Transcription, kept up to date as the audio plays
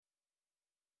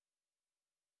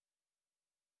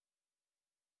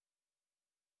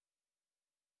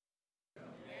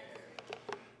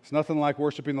It's nothing like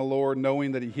worshiping the Lord,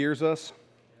 knowing that He hears us,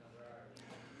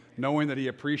 knowing that He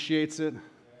appreciates it.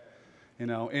 You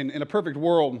know, in a perfect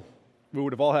world, we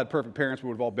would have all had perfect parents. We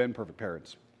would have all been perfect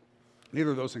parents.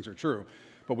 Neither of those things are true,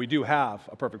 but we do have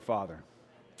a perfect Father.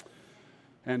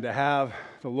 And to have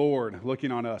the Lord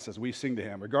looking on us as we sing to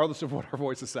Him, regardless of what our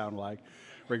voices sound like,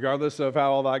 regardless of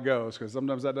how all that goes, because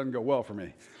sometimes that doesn't go well for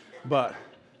me. But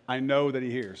I know that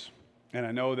He hears, and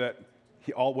I know that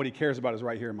what He cares about is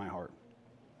right here in my heart.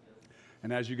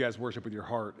 And as you guys worship with your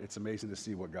heart, it's amazing to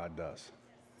see what God does.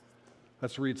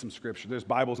 Let's read some scripture. There's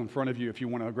Bibles in front of you. If you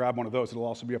want to grab one of those, it'll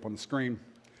also be up on the screen.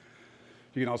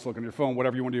 You can also look on your phone,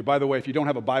 whatever you want to do. By the way, if you don't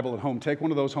have a Bible at home, take one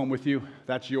of those home with you.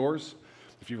 That's yours.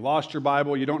 If you lost your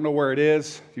Bible, you don't know where it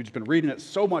is, you've just been reading it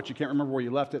so much you can't remember where you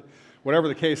left it, whatever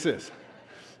the case is,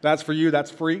 that's for you.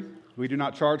 That's free. We do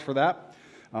not charge for that.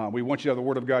 We want you to have the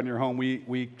Word of God in your home.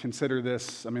 We consider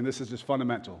this, this is just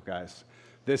fundamental, guys.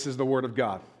 This is the Word of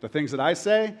God. The things that I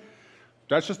say,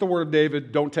 that's just the Word of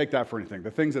David. Don't take that for anything. The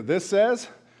things that this says,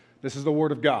 this is the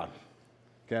Word of God.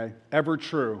 Okay? Ever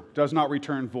true, does not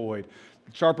return void,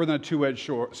 sharper than a two-edged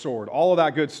sword, all of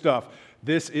that good stuff.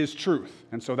 This is truth.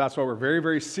 And so that's why we're very,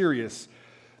 very serious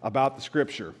about the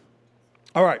Scripture.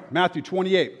 All right, Matthew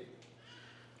 28,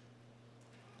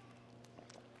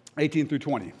 18 through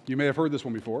 20. You may have heard this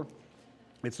one before.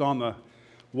 It's on the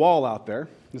wall out there.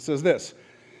 It says this,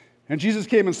 "And Jesus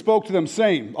came and spoke to them,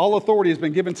 saying, All authority has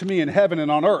been given to me in heaven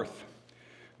and on earth.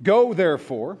 Go,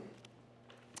 therefore,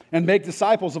 and make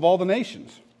disciples of all the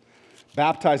nations,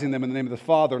 baptizing them in the name of the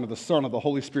Father and of the Son and of the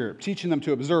Holy Spirit, teaching them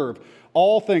to observe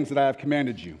all things that I have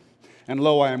commanded you. And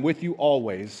lo, I am with you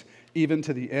always, even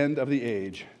to the end of the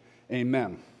age.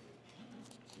 Amen."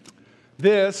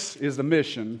 This is the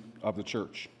mission of the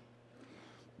church.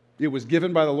 It was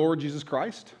given by the Lord Jesus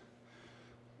Christ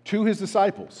to His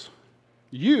disciples.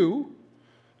 You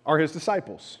are His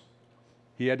disciples.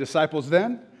 He had disciples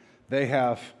then. They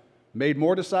have made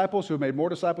more disciples, who have made more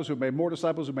disciples, who have made more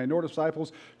disciples, who have made more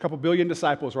disciples. A couple billion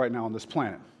disciples right now on this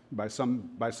planet, by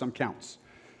some counts,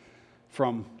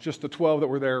 from just the 12 that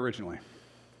were there originally.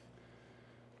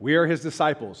 We are His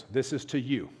disciples. This is to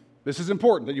you. This is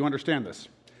important that you understand this.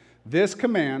 This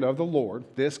command of the Lord,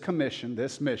 this commission,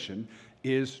 this mission,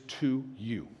 is to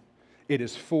you. It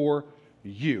is for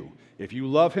you. If you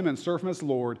love Him and serve Him as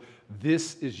Lord,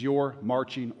 this is your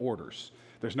marching orders.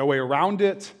 There's no way around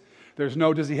it. There's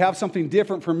no, does He have something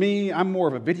different for me? I'm more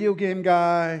of a video game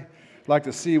guy. Like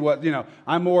to see what,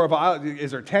 I'm more of a,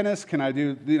 is there tennis? Can I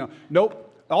do,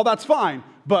 nope. All that's fine.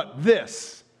 But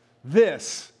this,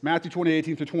 Matthew 20,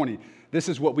 18 through 20, this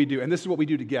is what we do. And this is what we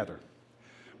do together.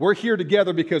 We're here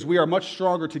together because we are much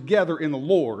stronger together in the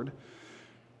Lord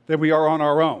than we are on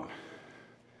our own.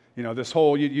 This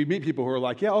whole, you meet people who are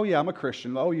like, I'm a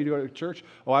Christian. Oh, you go to church?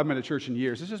 Oh, I haven't been to church in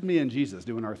years. It's just me and Jesus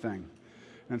doing our thing.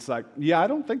 And it's like, I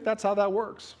don't think that's how that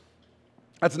works.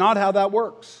 That's not how that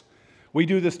works. We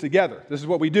do this together. This is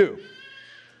what we do.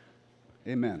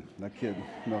 Amen. That kid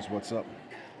knows what's up.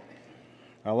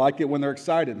 I like it when they're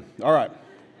excited. All right.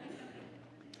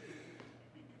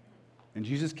 And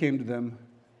Jesus came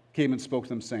and spoke to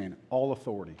them, saying, all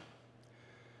authority.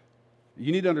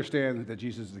 You need to understand that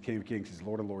Jesus is the King of Kings. He's the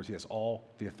Lord of Lords. He has all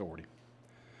the authority.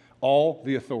 All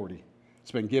the authority.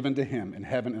 It's been given to Him in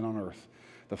heaven and on earth.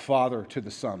 The Father to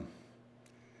the Son.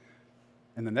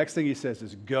 And the next thing He says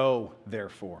is, go,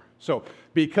 therefore. So,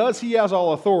 because He has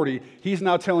all authority, He's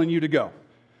now telling you to go.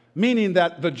 Meaning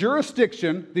that the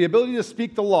jurisdiction, the ability to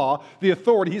speak the law, the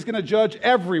authority, He's going to judge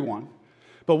everyone.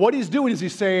 But what He's doing is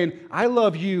He's saying, I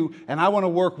love you, and I want to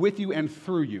work with you and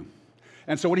through you.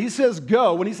 And so when He says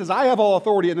go, when He says I have all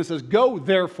authority, and it says go,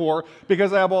 therefore,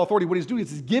 because I have all authority, what He's doing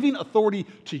is He's giving authority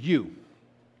to you.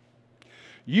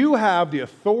 You have the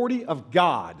authority of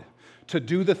God to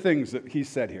do the things that He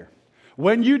said here.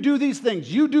 When you do these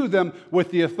things, you do them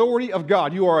with the authority of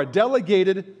God. You are a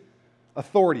delegated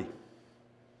authority.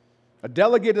 A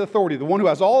delegated authority. The one who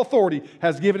has all authority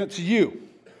has given it to you.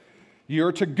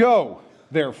 You're to go,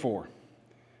 therefore.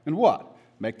 And what?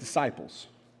 Make disciples.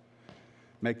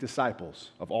 Make disciples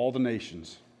of all the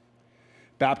nations,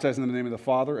 baptizing them in the name of the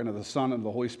Father and of the Son and of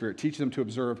the Holy Spirit, teaching them to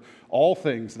observe all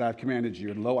things that I have commanded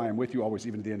you, and lo, I am with you always,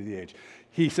 even to the end of the age.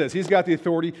 He says He's got the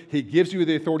authority. He gives you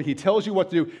the authority. He tells you what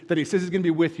to do. Then He says He's going to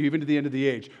be with you even to the end of the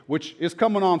age, which is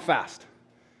coming on fast.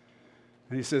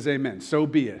 And He says, amen. So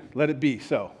be it. Let it be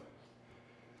so.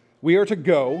 We are to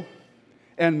go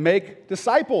and make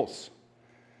disciples.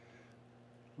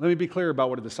 Let me be clear about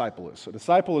what a disciple is. A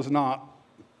disciple is not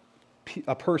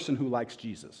a person who likes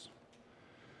Jesus.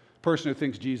 A person who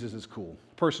thinks Jesus is cool.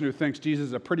 A person who thinks Jesus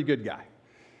is a pretty good guy.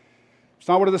 It's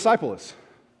not what a disciple is.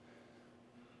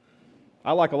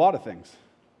 I like a lot of things.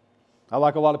 I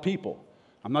like a lot of people.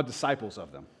 I'm not disciples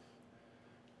of them.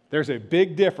 There's a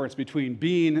big difference between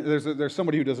being, there's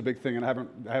somebody who does a big thing, and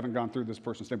I haven't gone through this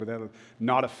person's name, but they're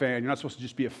not a fan. You're not supposed to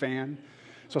just be a fan.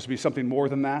 It's supposed to be something more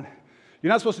than that. You're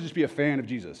not supposed to just be a fan of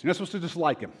Jesus. You're not supposed to just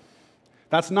like him.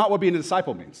 That's not what being a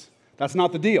disciple means. That's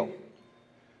not the deal.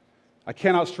 I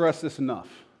cannot stress this enough.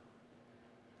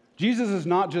 Jesus is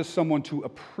not just someone to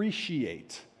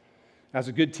appreciate as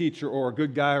a good teacher or a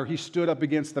good guy, or he stood up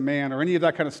against the man, or any of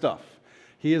that kind of stuff.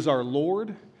 He is our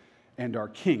Lord and our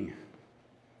King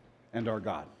and our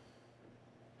God.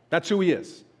 That's who he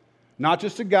is. Not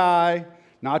just a guy,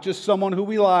 not just someone who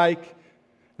we like,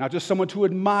 not just someone to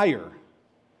admire,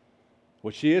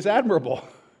 which he is admirable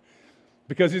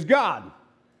because he's God.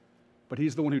 But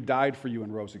he's the one who died for you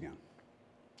and rose again.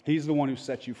 He's the one who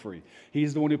set you free.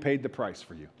 He's the one who paid the price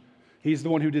for you. He's the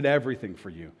one who did everything for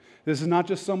you. This is not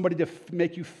just somebody to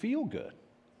make you feel good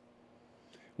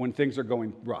when things are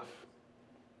going rough.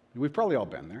 We've probably all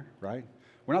been there, right?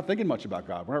 We're not thinking much about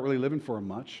God. We're not really living for him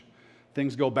much.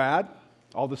 Things go bad.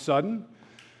 All of a sudden,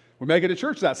 we make it to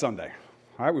church that Sunday.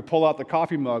 All right, we pull out the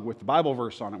coffee mug with the Bible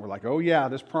verse on it. We're like, oh yeah,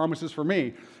 this promise is for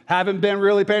me. Haven't been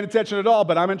really paying attention at all,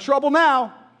 but I'm in trouble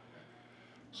now.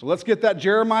 So let's get that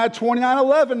Jeremiah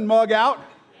 29:11 mug out.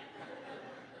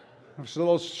 It's a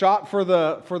little shot for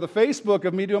the Facebook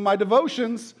of me doing my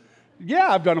devotions. Yeah,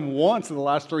 I've done them once in the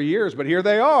last 3 years, but here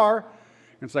they are.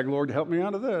 And it's like, Lord, help me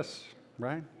out of this,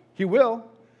 right? He will,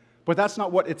 but that's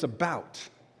not what it's about.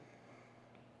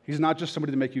 He's not just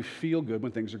somebody to make you feel good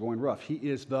when things are going rough. He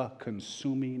is the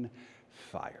consuming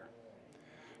fire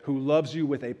who loves you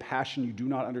with a passion you do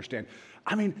not understand.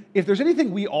 I mean, if there's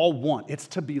anything we all want, it's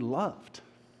to be loved.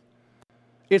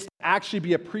 It's to actually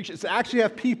be appreciated. It's to actually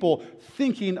have people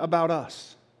thinking about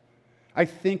us. I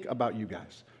think about you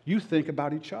guys. You think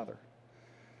about each other,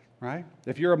 right?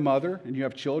 If you're a mother and you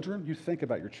have children, you think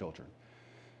about your children,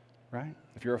 right?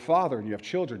 If you're a father and you have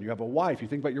children, you have a wife, you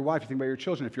think about your wife, you think about your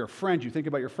children. If you're a friend, you think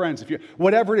about your friends. If you're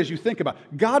whatever it is you think about.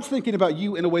 God's thinking about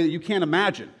you in a way that you can't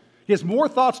imagine. He has more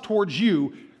thoughts towards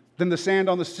you than the sand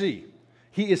on the sea.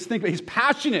 He's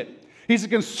passionate. He's a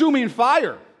consuming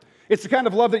fire. It's the kind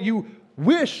of love that you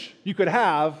wish you could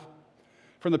have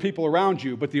from the people around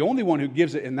you, but the only one who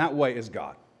gives it in that way is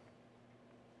God.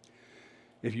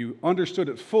 If you understood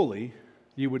it fully,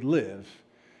 you would live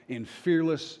in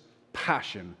fearless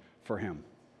passion for him.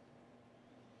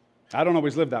 I don't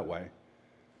always live that way.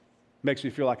 Makes me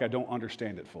feel like I don't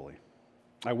understand it fully.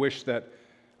 I wish that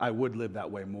I would live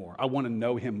that way more. I want to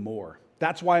know him more.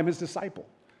 That's why I'm his disciple.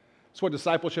 That's what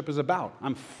discipleship is about.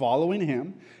 I'm following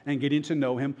him and getting to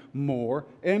know him more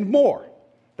and more.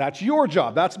 That's your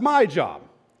job. That's my job.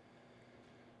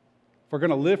 If we're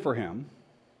going to live for him,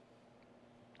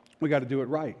 we got to do it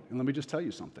right. And let me just tell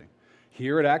you something.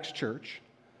 Here at Acts Church,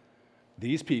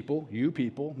 these people, you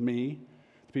people, me,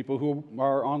 the people who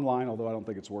are online, although I don't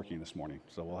think it's working this morning,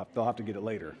 so they'll have to get it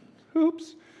later.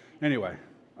 Oops. Anyway,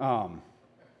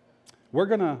 we're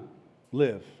going to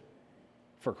live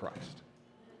for Christ.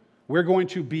 We're going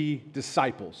to be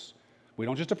disciples. We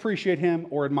don't just appreciate him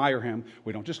or admire him.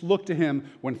 We don't just look to him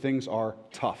when things are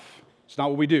tough. It's not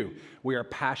what we do. We are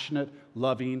passionate,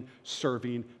 loving,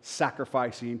 serving,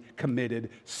 sacrificing, committed,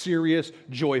 serious,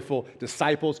 joyful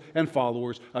disciples and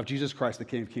followers of Jesus Christ, the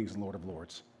King of Kings and Lord of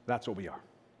Lords. That's what we are.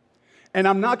 And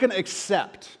I'm not going to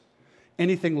accept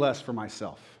anything less for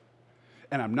myself.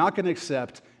 And I'm not going to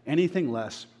accept anything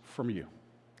less from you.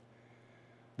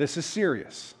 This is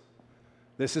serious.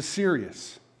 This is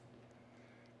serious.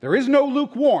 There is no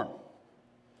lukewarm.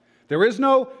 There is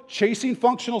no chasing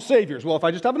functional saviors. Well, if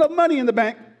I just have enough money in the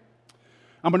bank,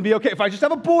 I'm going to be okay. If I just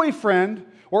have a boyfriend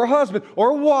or a husband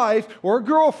or a wife or a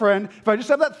girlfriend, if I just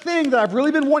have that thing that I've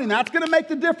really been wanting, that's going to make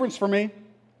the difference for me.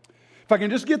 If I can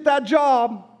just get that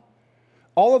job,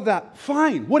 all of that,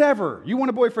 fine, whatever. You want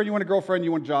a boyfriend, you want a girlfriend,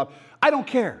 you want a job. I don't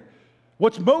care.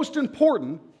 What's most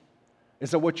important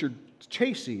is that what you're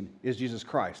chasing is Jesus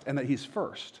Christ and that he's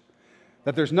first.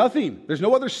 That there's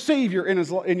no other Savior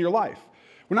in your life.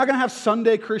 We're not going to have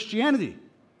Sunday Christianity.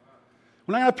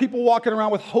 We're not going to have people walking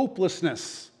around with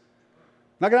hopelessness.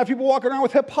 We're not going to have people walking around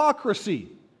with hypocrisy.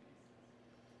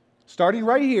 Starting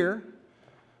right here,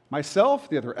 myself,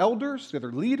 the other elders, the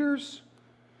other leaders,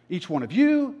 each one of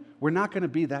you, we're not going to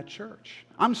be that church.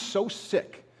 I'm so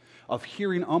sick of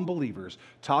hearing unbelievers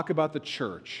talk about the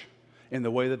church in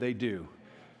the way that they do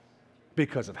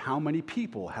because of how many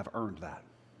people have earned that.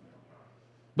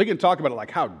 We can talk about it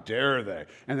like, how dare they?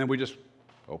 And then we just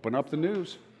open up the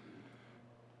news,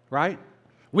 right?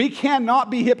 We cannot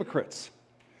be hypocrites.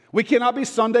 We cannot be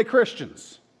Sunday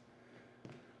Christians.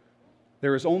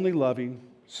 There is only loving,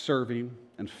 serving,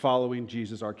 and following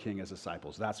Jesus our King as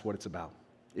disciples. That's what it's about.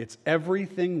 It's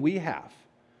everything we have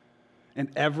and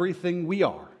everything we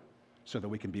are so that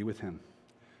we can be with him,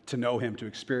 to know him, to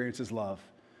experience his love,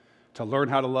 to learn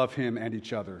how to love him and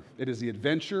each other. It is the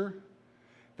adventure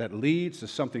that leads to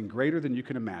something greater than you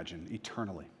can imagine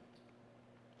eternally.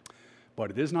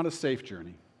 But it is not a safe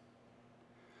journey,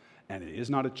 and it is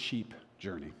not a cheap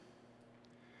journey.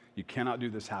 You cannot do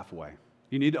this halfway.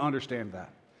 You need to understand that.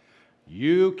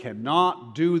 You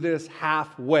cannot do this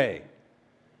halfway,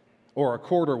 or a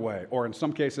quarter way, or in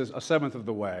some cases, a seventh of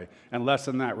the way, and less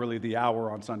than that, really the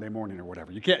hour on Sunday morning or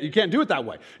whatever. You can't do it that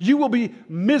way. You will be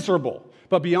miserable.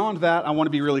 But beyond that, I want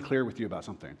to be really clear with you about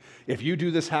something. If you do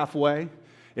this halfway,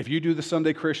 if you do the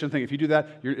Sunday Christian thing, if you do that,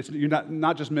 you're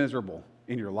not just miserable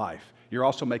in your life, you're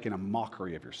also making a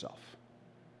mockery of yourself.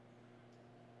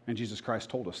 And Jesus Christ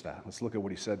told us that. Let's look at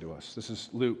what he said to us. This is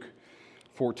Luke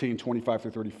 14, 25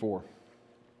 through 34.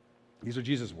 These are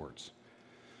Jesus' words.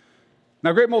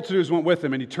 Now great multitudes went with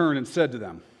him, and he turned and said to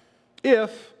them,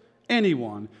 if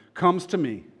anyone comes to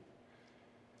me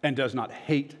and does not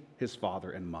hate his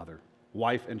father and mother,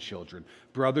 wife and children,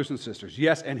 brothers and sisters,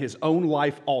 yes, and his own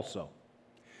life also,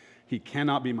 he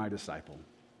cannot be my disciple.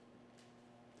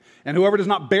 And whoever does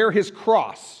not bear his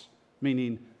cross,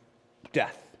 meaning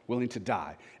death, willing to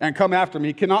die, and come after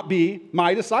me cannot be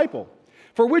my disciple.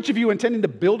 For which of you, intending to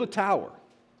build a tower,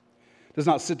 does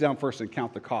not sit down first and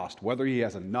count the cost, whether he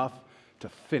has enough to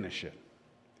finish it?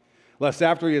 Lest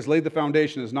after he has laid the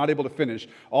foundation and is not able to finish,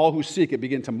 all who seek it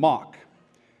begin to mock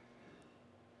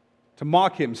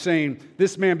him, saying,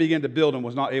 this man began to build and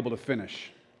was not able to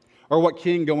finish. Or what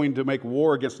king going to make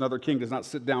war against another king does not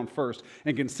sit down first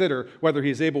and consider whether he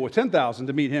is able with 10,000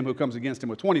 to meet him who comes against him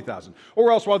with 20,000?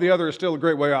 Or else, while the other is still a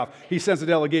great way off, he sends a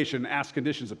delegation and asks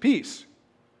conditions of peace.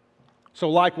 So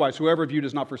likewise, whoever of you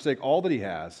does not forsake all that he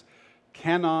has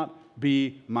cannot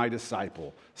be my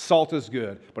disciple. Salt is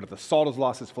good, but if the salt has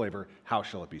lost its flavor, how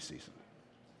shall it be seasoned?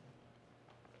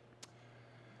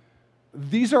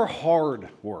 These are hard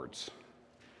words.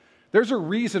 There's a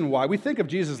reason why we think of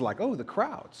Jesus like, oh, the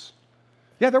crowds.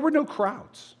 Yeah, there were no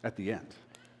crowds at the end.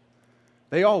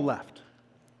 They all left.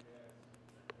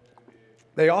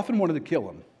 They often wanted to kill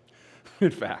him,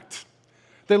 in fact.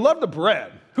 They loved the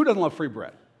bread. Who doesn't love free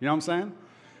bread? You know what I'm saying?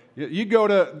 You go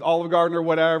to Olive Garden or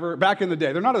whatever, back in the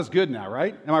day, they're not as good now,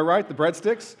 right? Am I right? The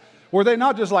breadsticks? Were they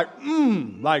not just like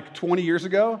 20 years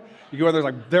ago? You go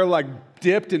there, they're like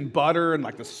dipped in butter and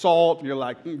like the salt, and you're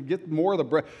like, get more of the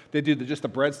bread. They do just the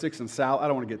breadsticks and salad. I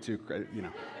don't want to get too,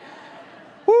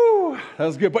 Woo, that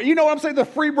was good. But you know what I'm saying? The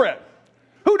free bread.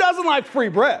 Who doesn't like free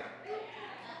bread?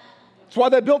 That's why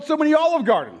they built so many Olive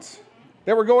Gardens.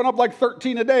 They were going up like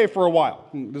 13 a day for a while.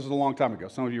 This is a long time ago.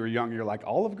 Some of you are young, you're like,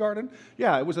 Olive Garden?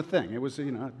 Yeah, it was a thing. It was,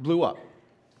 it blew up.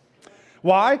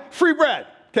 Why? Free bread,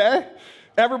 okay?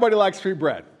 Everybody likes free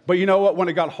bread. But you know what? When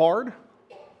it got hard,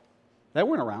 they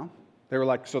went around. They were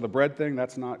like, so the bread thing,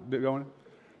 that's not going?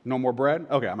 No more bread?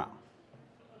 Okay, I'm out.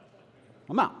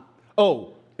 I'm out.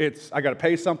 Oh, I got to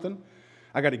pay something.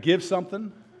 I got to give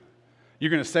something. You're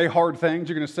going to say hard things.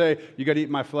 You're going to say, you got to eat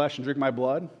my flesh and drink my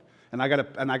blood. And I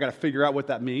got to figure out what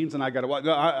that means, and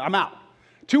I'm out.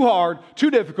 Too hard, too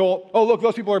difficult. Oh, look,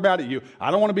 those people are mad at you.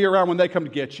 I don't want to be around when they come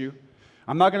to get you.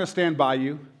 I'm not going to stand by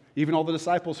you. Even all the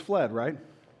disciples fled, right?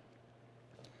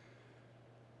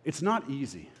 It's not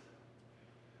easy.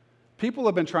 People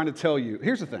have been trying to tell you,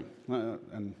 here's the thing, and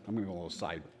I'm going to go a little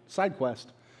side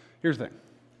quest. Here's the thing.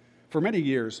 For many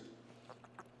years,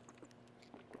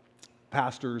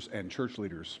 pastors and church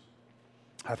leaders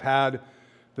have had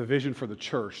the vision for the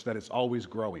church that it's always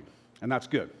growing. And that's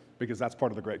good, because that's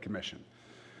part of the Great Commission.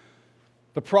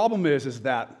 The problem is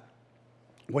that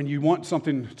when you want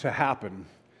something to happen,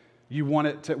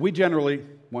 we generally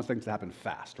want things to happen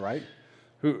fast, right?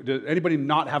 Does anybody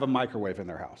not have a microwave in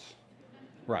their house?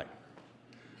 Right.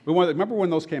 Remember when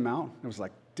those came out? It was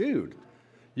like, dude,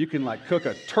 you can like cook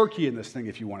a turkey in this thing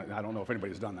if you want it. I don't know if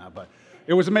anybody's done that, but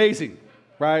it was amazing,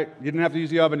 right? You didn't have to use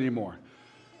the oven anymore.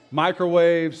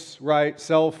 Microwaves, right?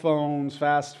 Cell phones,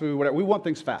 fast food, whatever. We want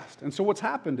things fast. And so what's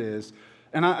happened is,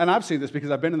 and I've seen this because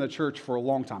I've been in the church for a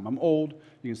long time. I'm old.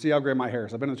 You can see how gray my hair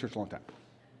is. I've been in the church a long time.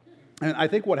 And I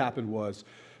think what happened was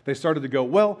they started to go,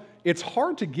 well, it's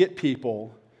hard to get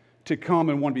people to come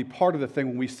and want to be part of the thing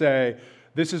when we say,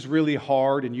 this is really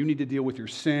hard and you need to deal with your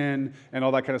sin and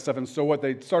all that kind of stuff. And so what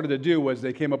they started to do was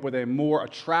they came up with a more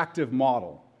attractive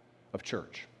model of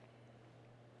church,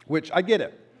 which I get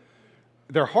it.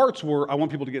 Their hearts were, I want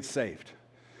people to get saved.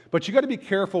 But you got to be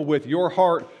careful with your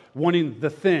heart wanting the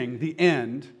thing, the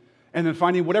end, and then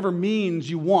finding whatever means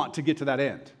you want to get to that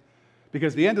end.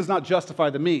 Because the end does not justify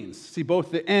the means. See,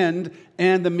 both the end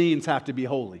and the means have to be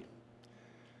holy.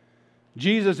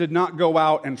 Jesus did not go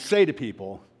out and say to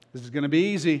people, this is going to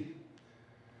be easy.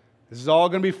 This is all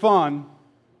going to be fun.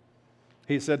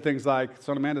 He said things like,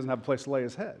 Son of Man doesn't have a place to lay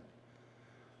his head.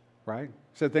 Right?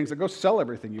 He said things like, go sell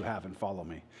everything you have and follow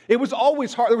me. It was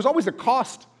always hard. There was always a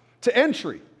cost to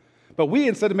entry. But we,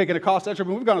 instead of making a cost to entry,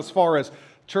 we've gone as far as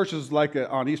churches like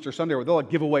on Easter Sunday where they'll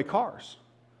give away cars.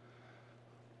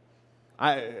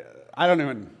 I don't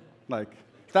even, if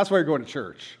that's why you're going to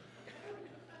church.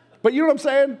 But you know what I'm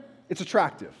saying? It's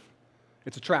attractive.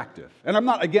 It's attractive. And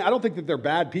I don't think that they're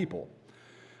bad people.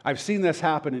 I've seen this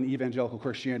happen in evangelical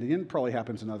Christianity, and it probably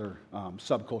happens in other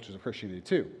subcultures of Christianity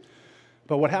too.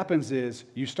 But what happens is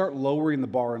you start lowering the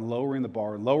bar and lowering the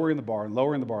bar and lowering the bar and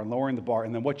lowering the bar and lowering the bar,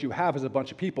 and then what you have is a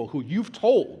bunch of people who you've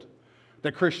told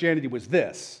that Christianity was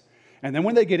this. And then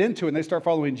when they get into it and they start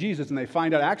following Jesus and they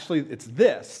find out actually it's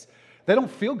this, they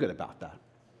don't feel good about that.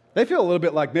 They feel a little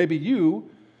bit like maybe you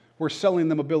were selling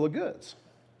them a bill of goods.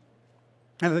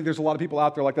 And I think there's a lot of people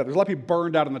out there like that. There's a lot of people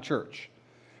burned out in the church.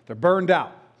 They're burned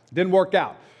out. Didn't work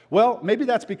out. Well, maybe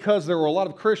that's because there were a lot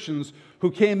of Christians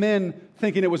who came in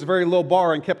thinking it was a very low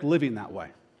bar and kept living that way.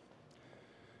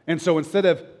 And so instead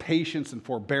of patience and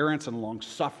forbearance and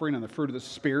long-suffering and the fruit of the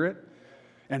Spirit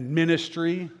and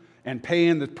ministry and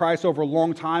paying the price over a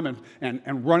long time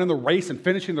and running the race and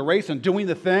finishing the race and doing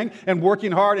the thing and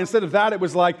working hard, instead of that, it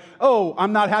was like, oh,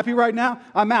 I'm not happy right now,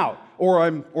 I'm out. Or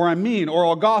I'm mean, or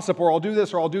I'll gossip, or I'll do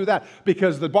this, or I'll do that,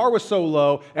 because the bar was so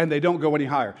low and they don't go any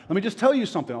higher. Let me just tell you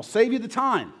something. I'll save you the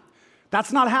time.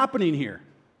 That's not happening here.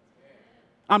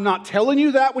 I'm not telling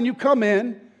you that when you come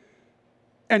in,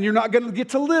 and you're not going to get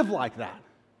to live like that,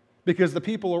 because the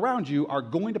people around you are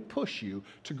going to push you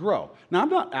to grow. Now, I'm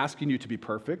not asking you to be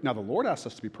perfect. Now, the Lord asks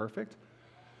us to be perfect.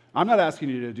 I'm not asking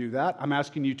you to do that. I'm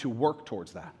asking you to work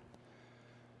towards that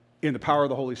in the power of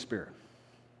the Holy Spirit.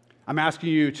 I'm asking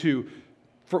you to,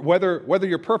 for whether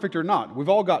you're perfect or not, we've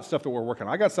all got stuff that we're working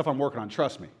on. I got stuff I'm working on,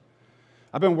 trust me.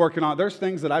 I've been working on, there's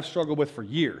things that I've struggled with for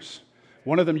years.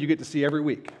 One of them you get to see every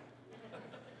week.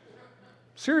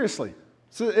 Seriously.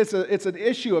 So it's an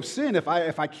issue of sin if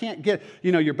I can't get,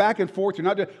 you're back and forth, you're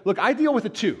not doing, look, I deal with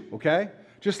it too, okay?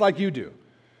 Just like you do.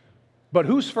 But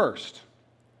who's first?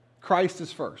 Christ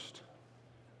is first.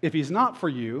 If he's not for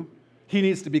you, he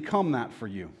needs to become that for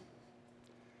you.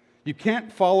 You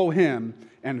can't follow him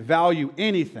and value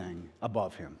anything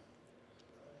above him.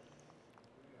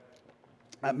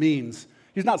 That means,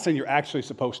 he's not saying you're actually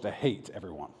supposed to hate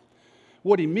everyone.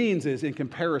 What he means is in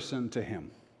comparison to him.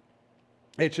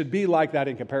 It should be like that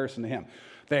in comparison to him.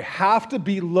 They have to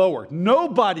be lower.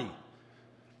 Nobody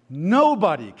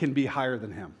can be higher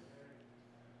than him.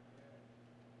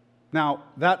 Now,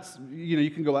 that's, you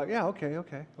can go like, yeah,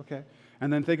 okay.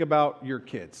 And then think about your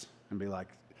kids and be like,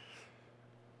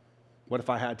 what if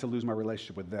I had to lose my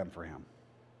relationship with them for him?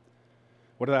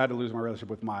 What if I had to lose my relationship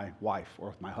with my wife or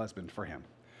with my husband for him?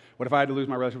 What if I had to lose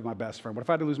my relationship with my best friend? What if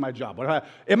I had to lose my job?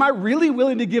 Am I really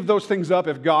willing to give those things up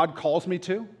if God calls me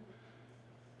to?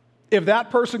 If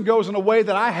that person goes in a way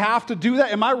that I have to do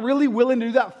that, am I really willing to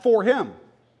do that for him?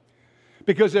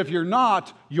 Because if you're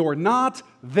not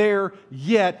there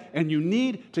yet, and you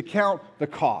need to count the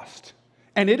cost.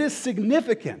 And it is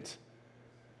significant.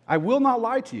 I will not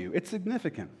lie to you. It's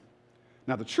significant.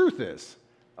 Now, the truth is,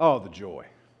 oh, the joy.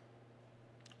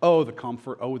 Oh, the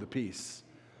comfort. Oh, the peace.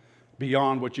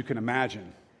 Beyond what you can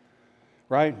imagine.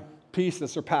 Right? Peace that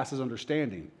surpasses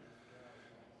understanding.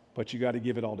 But you got to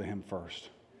give it all to him first.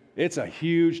 It's a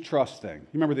huge trust thing. You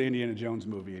remember the Indiana Jones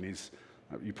movie, and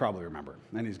you probably remember,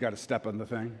 and he's got to step on the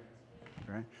thing,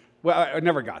 right? Well, I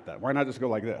never got that. Why not just go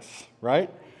like this, right?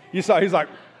 You saw, he's like,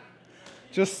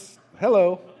 just,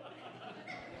 hello.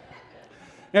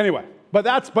 Anyway, but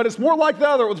it's more like the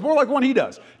other, it's more like one he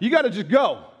does. You got to just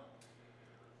go.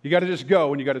 You got to just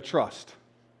go, and you got to trust.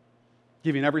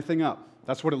 Giving everything up.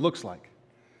 That's what it looks like.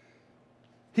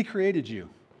 He created you,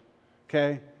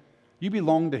 okay? You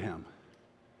belong to him.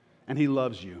 And he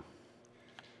loves you.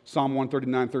 Psalm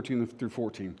 139, 13 through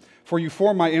 14. For you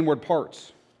formed my inward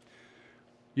parts.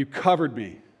 You covered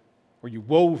me, or you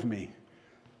wove me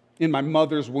in my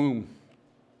mother's womb.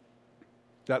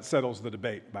 That settles the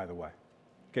debate, by the way,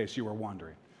 in case you were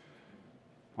wondering,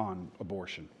 on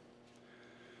abortion.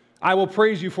 I will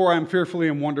praise you, for I am fearfully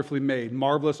and wonderfully made.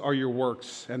 Marvelous are your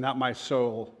works, and that my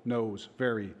soul knows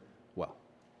very well.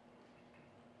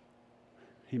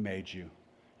 He made you.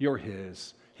 You're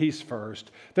his. He's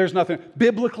first. There's nothing,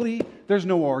 biblically, there's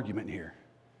no argument here.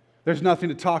 There's nothing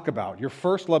to talk about. Your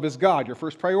first love is God. Your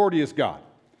first priority is God.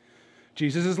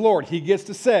 Jesus is Lord. He gets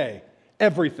to say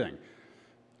everything.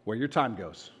 Where your time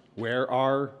goes, where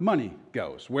our money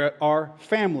goes, where our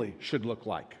family should look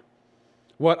like,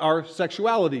 what our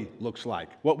sexuality looks like,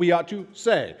 what we ought to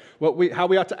say, how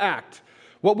we ought to act,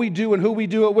 what we do and who we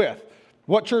do it with,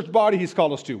 what church body he's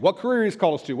called us to, what career he's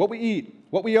called us to, what we eat,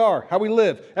 what we are, how we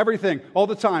live, everything, all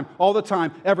the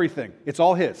time, everything. It's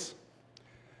all his.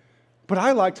 But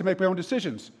I like to make my own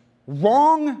decisions.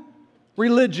 Wrong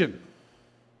religion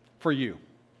for you.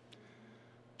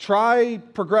 Try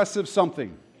progressive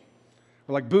something,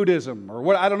 or like Buddhism, or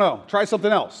what, I don't know. Try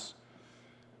something else.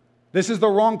 This is the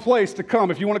wrong place to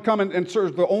come. If you want to come and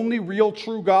serve the only real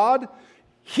true God,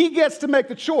 he gets to make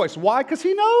the choice. Why? Because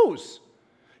he knows.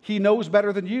 He knows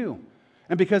better than you.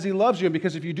 And because he loves you, and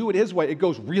because if you do it his way, it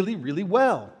goes really, really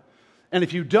well. And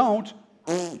if you don't,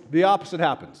 the opposite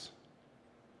happens.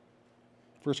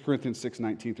 1 Corinthians 6,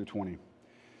 19 through 20.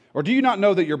 Or do you not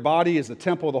know that your body is the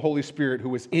temple of the Holy Spirit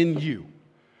who is in you?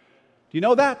 Do you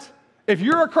know that? If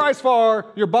you're a Christ follower,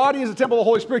 your body is the temple of the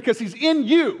Holy Spirit because he's in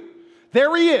you.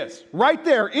 There he is, right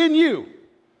there in you,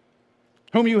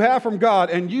 whom you have from God,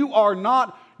 and you are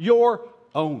not your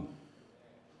own.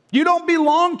 You don't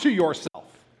belong to yourself.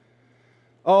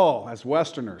 Oh, as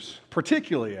Westerners,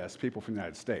 particularly as people from the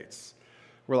United States,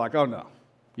 we're like, oh no,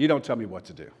 you don't tell me what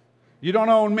to do. You don't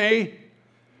own me.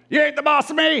 You ain't the boss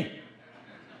of me.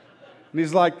 And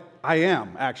he's like, I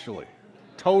am, actually.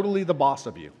 Totally the boss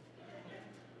of you.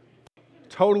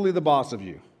 Totally the boss of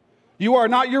you. You are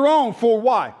not your own. For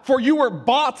why? For you were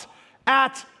bought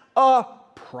at a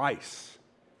price.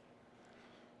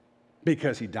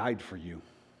 Because he died for you.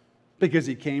 Because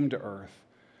he came to earth.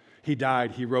 He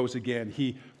died, he rose again,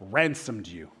 he ransomed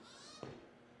you.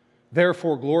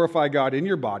 Therefore, glorify God in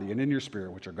your body and in your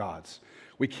spirit, which are God's.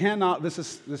 We cannot,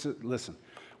 listen,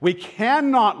 we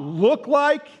cannot look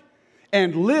like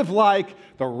and live like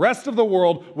the rest of the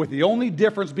world, with the only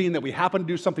difference being that we happen to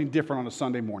do something different on a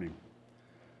Sunday morning.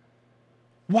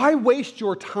 Why waste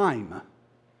your time?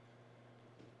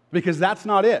 Because that's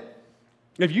not it.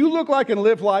 If you look like and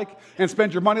live like and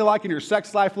spend your money like and your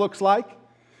sex life looks like,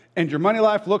 and your money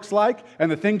life looks like,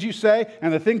 and the things you say,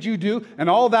 and the things you do, and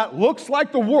all that looks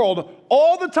like the world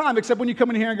all the time, except when you come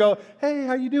in here and go, hey,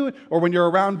 how you doing? Or when you're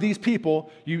around these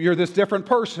people, you're this different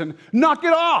person. Knock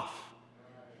it off.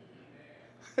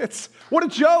 What a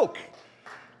joke.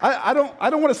 I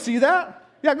don't want to see that.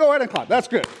 Yeah, go ahead and clap. That's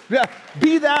good. Yeah,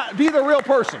 be the real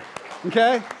person,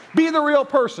 okay? Be the real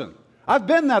person. I've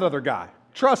been that other guy.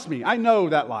 Trust me, I know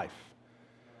that life.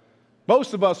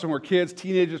 Most of us when we're kids,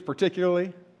 teenagers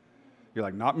particularly, you're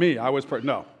like, not me,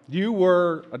 no. You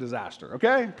were a disaster,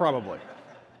 okay? Probably.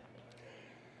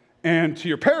 And to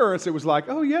your parents, it was like,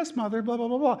 oh, yes, mother, blah, blah,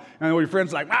 blah, blah. And your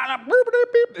friends like,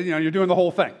 and, you're doing the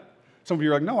whole thing. Some of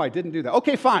you are like, no, I didn't do that.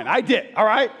 Okay, fine, I did, all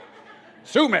right?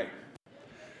 Sue me.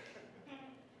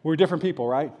 We're different people,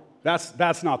 right?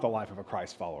 That's not the life of a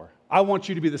Christ follower. I want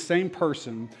you to be the same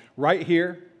person right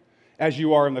here as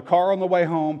you are in the car on the way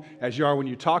home, as you are when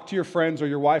you talk to your friends or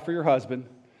your wife or your husband,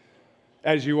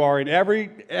 as you are in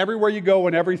everywhere you go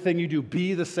and everything you do.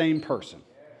 Be the same person.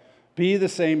 Be the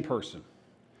same person.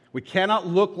 We cannot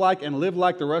look like and live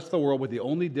like the rest of the world, with the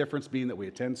only difference being that we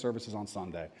attend services on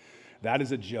Sunday. That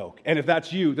is a joke. And if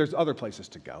that's you, there's other places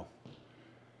to go.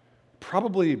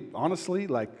 Probably, honestly,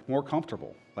 like more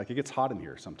comfortable. Like it gets hot in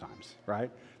here sometimes, right?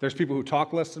 There's people who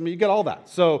talk less than me. You get all that.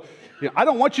 So I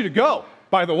don't want you to go,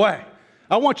 by the way.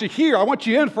 I want you here. I want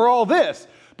you in for all this.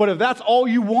 But if that's all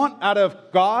you want out of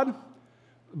God,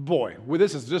 boy,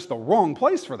 this is just the wrong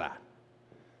place for that.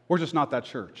 We're just not that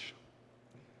church.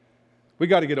 We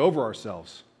got to get over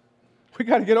ourselves. We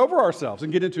got to get over ourselves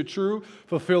and get into true,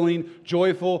 fulfilling,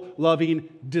 joyful, loving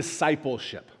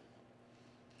discipleship.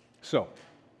 So,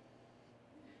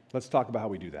 let's talk about how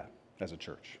we do that as a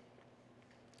church.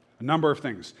 A number of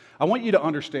things. I want you to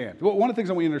understand. Well, one of the things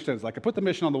I want you to understand is, like, I put the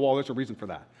mission on the wall. There's a reason for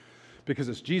that. Because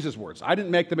it's Jesus' words. I didn't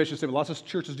make the mission statement. Lots of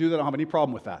churches do that. I don't have any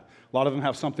problem with that. A lot of them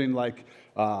have something like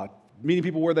meeting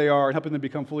people where they are and helping them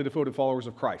become fully devoted followers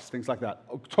of Christ. Things like that.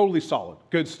 Totally solid.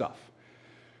 Good stuff.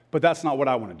 But that's not what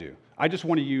I want to do. I just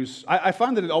want to use, I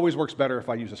find that it always works better if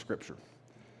I use a scripture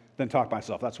than talk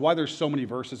myself. That's why there's so many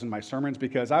verses in my sermons,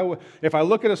 because if I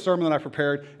look at a sermon that I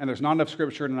prepared and there's not enough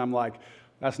scripture and I'm like,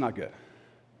 that's not good.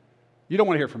 You don't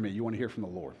want to hear from me. You want to hear from the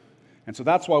Lord. And so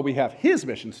that's why we have his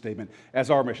mission statement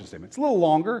as our mission statement. It's a little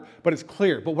longer, but it's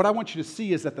clear. But what I want you to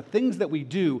see is that the things that we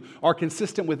do are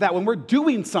consistent with that. When we're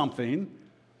doing something,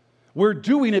 we're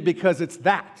doing it because it's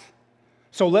that.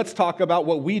 So let's talk about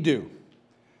what we do.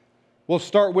 We'll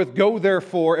start with go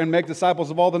therefore and make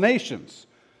disciples of all the nations.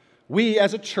 We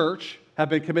as a church have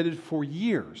been committed for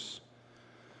years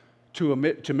to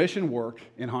mission work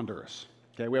in Honduras.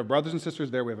 Okay, we have brothers and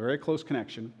sisters there. We have a very close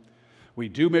connection. We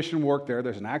do mission work there.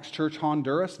 There's an Acts Church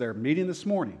Honduras. They're meeting this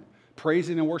morning,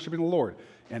 praising and worshiping the Lord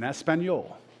in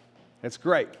Espanol. It's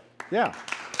great. Yeah.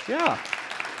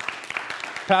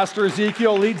 Pastor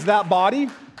Ezekiel leads that body.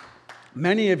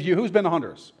 Many of you, who's been to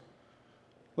Honduras?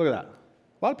 Look at that.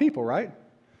 A lot of people, right?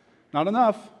 Not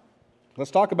enough.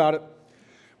 Let's talk about it.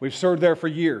 We've served there for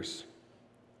years.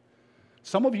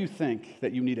 Some of you think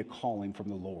that you need a calling from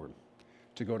the Lord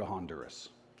to go to Honduras.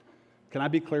 Can I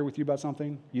be clear with you about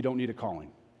something? You don't need a calling.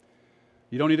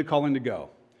 You don't need a calling to go.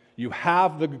 You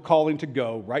have the calling to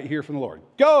go right here from the Lord.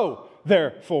 Go,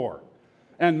 therefore,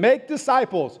 and make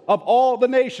disciples of all the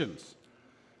nations.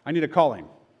 I need a calling.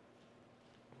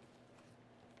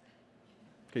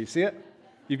 Can you see it?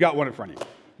 You've got one in front of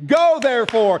you. Go,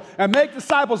 therefore, and make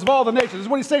disciples of all the nations. This is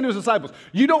what he's saying to his disciples.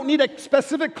 You don't need a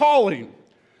specific calling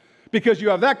because you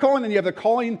have that calling and you have the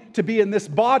calling to be in this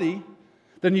body,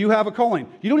 then you have a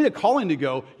calling. You don't need a calling to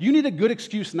go. You need a good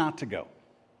excuse not to go.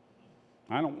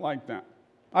 I don't like that.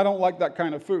 I don't like that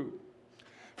kind of food.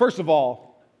 First of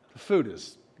all, the food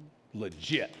is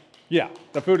legit. Yeah,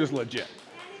 the food is legit.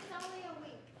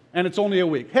 And it's only a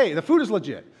week. Hey, the food is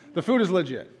legit. The food is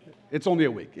legit. It's only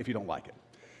a week if you don't like it.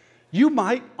 You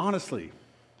might, honestly,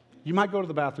 you might go to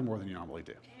the bathroom more than you normally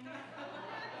do.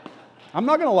 I'm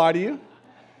not going to lie to you.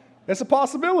 It's a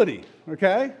possibility,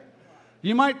 okay?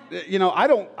 You might,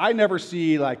 I never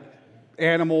see like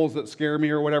animals that scare me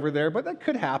or whatever there, but that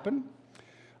could happen.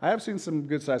 I have seen some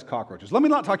good-sized cockroaches. Let me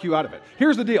not talk you out of it.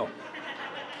 Here's the deal.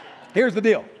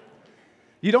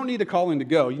 You don't need a calling to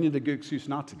go. You need a good excuse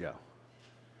not to go.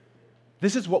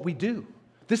 This is what we do.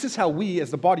 This is how we, as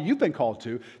the body you've been called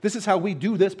to, this is how we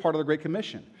do this part of the Great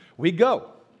Commission. We go.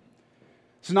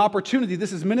 It's an opportunity.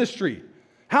 This is ministry.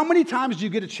 How many times do you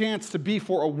get a chance to be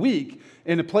for a week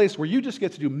in a place where you just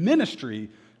get to do ministry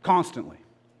constantly?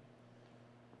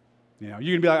 You're going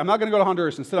to be like, I'm not going to go to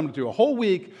Honduras. Instead, I'm going to do a whole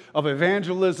week of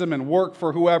evangelism and work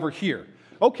for whoever here.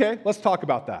 Okay, let's talk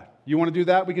about that. You want to do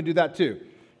that? We can do that too.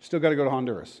 Still got to go to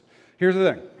Honduras. Here's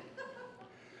the thing.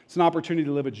 It's an opportunity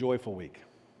to live a joyful week.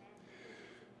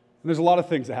 And there's a lot of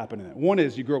things that happen in it. One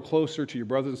is you grow closer to your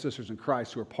brothers and sisters in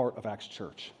Christ who are part of Acts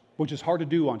Church, which is hard to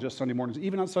do on just Sunday mornings,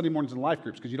 even on Sunday mornings in life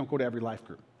groups, because you don't go to every life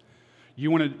group.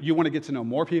 You want to get to know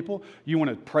more people. You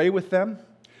want to pray with them.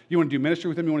 You want to do ministry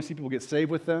with them. You want to see people get saved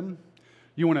with them.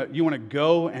 You want to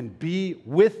go and be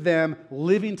with them,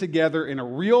 living together in a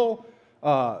real,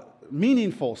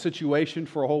 meaningful situation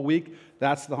for a whole week.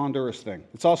 That's the Honduras thing.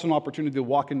 It's also an opportunity to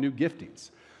walk in new giftings.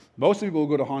 Most people who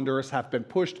go to Honduras have been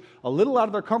pushed a little out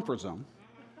of their comfort zone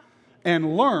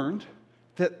and learned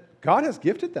that God has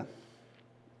gifted them.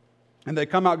 And they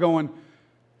come out going,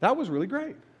 that was really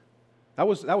great. That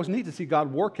was neat to see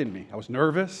God work in me. I was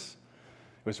nervous.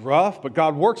 It was rough, but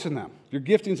God works in them. Your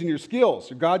giftings and your skills,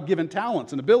 your God-given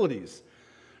talents and abilities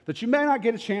that you may not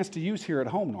get a chance to use here at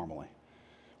home normally.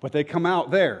 But they come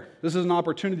out there. This is an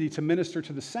opportunity to minister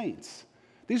to the saints.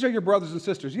 These are your brothers and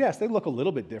sisters. Yes, they look a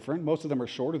little bit different. Most of them are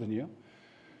shorter than you.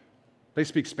 They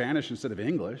speak Spanish instead of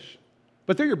English.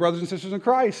 But they're your brothers and sisters in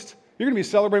Christ. You're going to be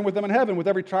celebrating with them in heaven with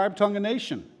every tribe, tongue, and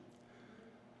nation.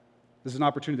 This is an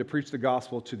opportunity to preach the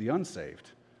gospel to the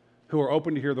unsaved who are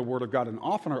open to hear the word of God and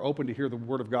often are open to hear the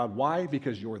word of God. Why?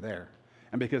 Because you're there.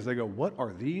 And because they go, what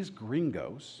are these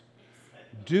gringos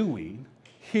doing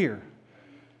here?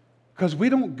 Because we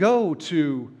don't go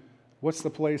to, what's the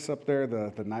place up there,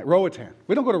 the night, Roatan.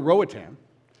 We don't go to Roatan,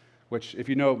 which if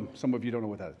you know, some of you don't know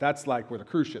what that is. That's like where the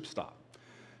cruise ships stop.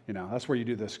 That's where you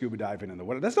do the scuba diving and the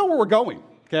whatever. That's not where we're going,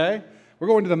 okay? We're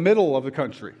going to the middle of the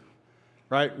country,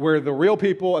 right? Where the real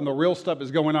people and the real stuff is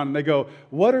going on. And they go,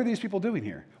 what are these people doing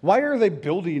here? Why are they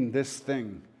building this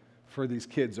thing for these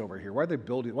kids over here? Why are they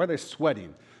building? Why are they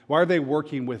sweating? Why are they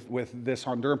working with this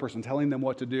Honduran person, telling them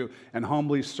what to do and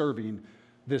humbly serving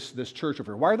this church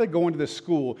over here? Why are they going to this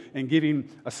school and giving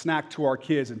a snack to our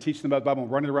kids and teaching them about the Bible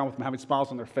and running around with them having smiles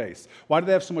on their face? Why do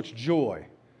they have so much joy?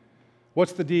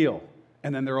 What's the deal?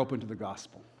 And then they're open to the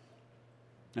gospel.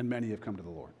 And many have come to the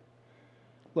Lord.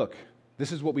 Look,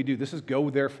 this is what we do. This is go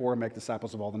therefore and make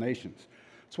disciples of all the nations.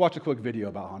 Let's watch a quick video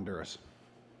about Honduras.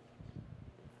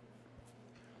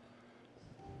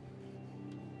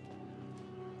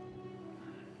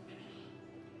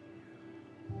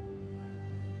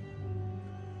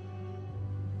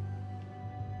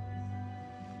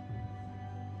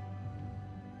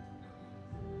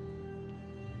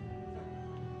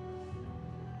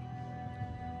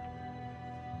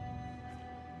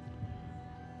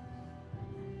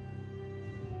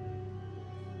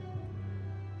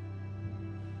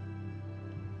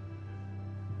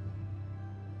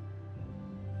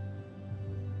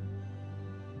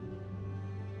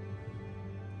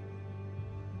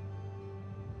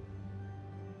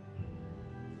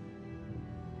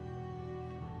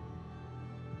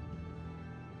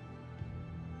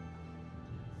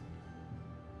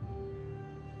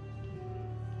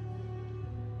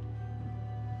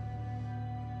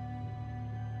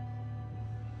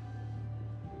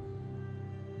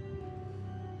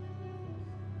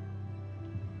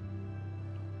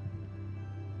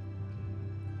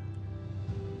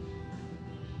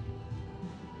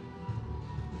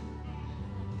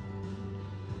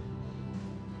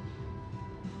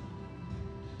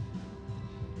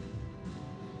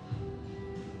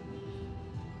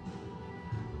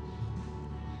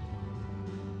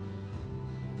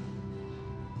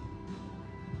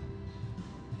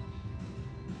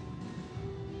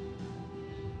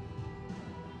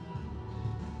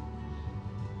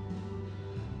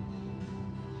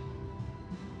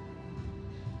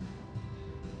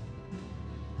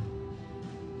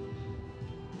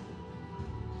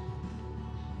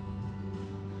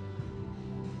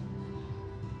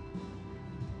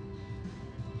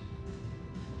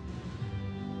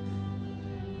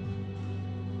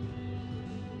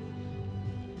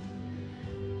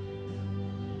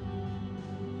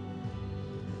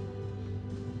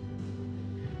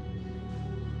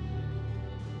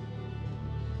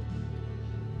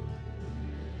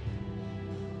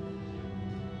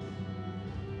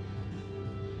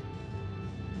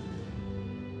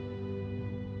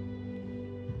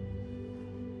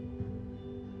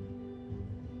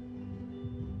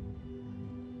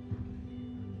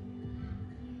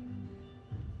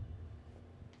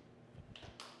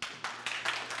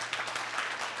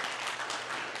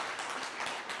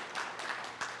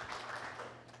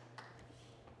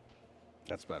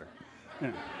 That's better.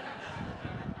 Yeah.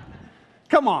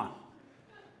 Come on.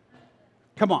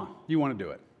 Come on. You want to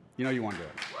do it. You know you want to do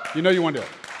it. You know you want to do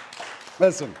it.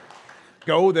 Listen.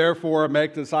 Go, therefore, and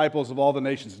make disciples of all the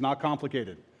nations. It's not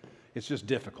complicated. It's just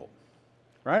difficult.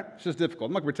 Right? It's just difficult.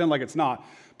 I'm not going to pretend like it's not.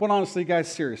 But honestly,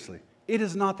 guys, seriously, it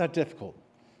is not that difficult.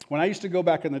 When I used to go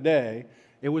back in the day,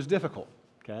 it was difficult.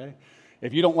 Okay?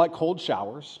 If you don't like cold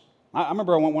showers, I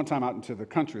remember I went one time out into the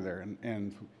country there,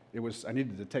 and I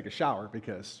needed to take a shower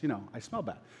because, I smell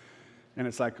bad. And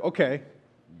it's like, okay,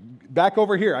 back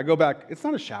over here. I go back. It's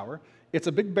not a shower. It's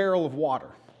a big barrel of water,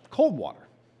 cold water.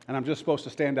 And I'm just supposed to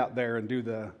stand out there and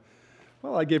do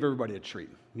I gave everybody a treat.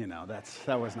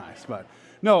 That was nice. But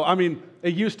no,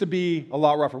 it used to be a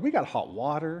lot rougher. We got hot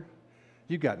water.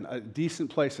 You got a decent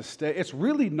place to stay. It's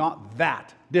really not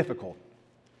that difficult.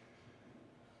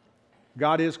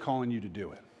 God is calling you to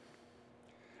do it.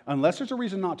 Unless there's a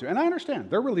reason not to. And I understand,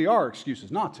 there really are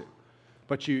excuses not to.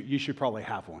 But you should probably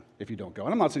have one if you don't go.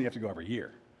 And I'm not saying you have to go every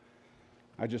year.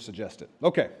 I just suggest it.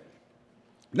 Okay.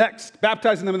 Next,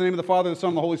 baptizing them in the name of the Father, the Son,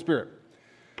 and the Holy Spirit.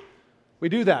 We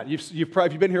do that. If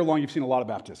you've been here long, you've seen a lot of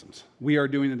baptisms. We are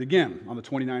doing it again on the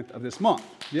 29th of this month.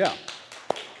 Yeah.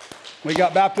 We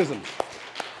got baptisms.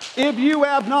 If you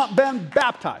have not been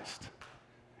baptized,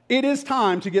 it is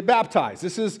time to get baptized.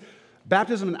 This is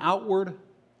baptism, an outward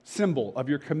symbol of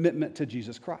your commitment to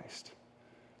Jesus Christ.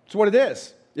 It's what it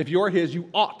is. If you're His, you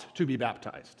ought to be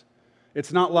baptized.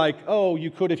 It's not like, oh,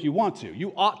 you could if you want to.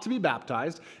 You ought to be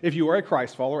baptized if you are a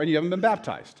Christ follower and you haven't been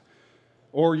baptized.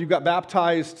 Or you got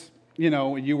baptized,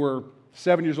 you were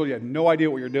 7 years old, you had no idea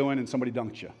what you're doing, and somebody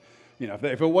dunked you.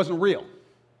 If it wasn't real.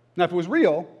 Now, if it was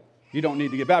real, you don't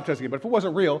need to get baptized again. But if it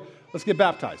wasn't real, let's get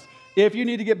baptized. If you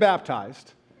need to get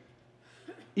baptized,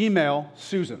 email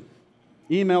Susan.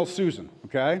 Email Susan,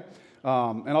 okay?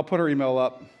 And I'll put her email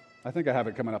up. I think I have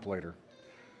it coming up later.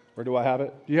 Or do I have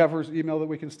it? Do you have her email that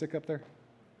we can stick up there?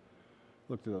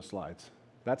 Look through those slides.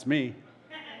 That's me.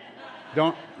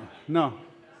 No.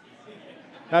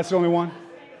 That's the only one?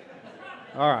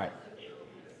 All right.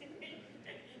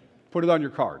 Put it on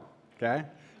your card, okay?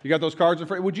 You got those cards in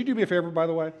front? Would you do me a favor, by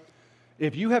the way?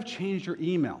 If you have changed your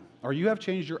email, or you have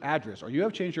changed your address, or you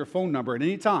have changed your phone number at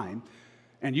any time,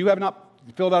 and you have not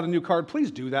filled out a new card,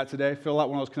 please do that today. Fill out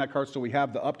one of those Connect cards so we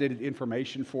have the updated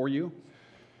information for you.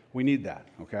 We need that,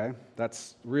 okay?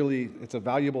 It's a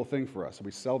valuable thing for us.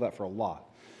 We sell that for a lot.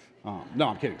 No,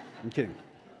 I'm kidding.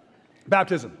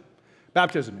 Baptism.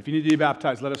 If you need to be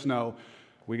baptized, let us know.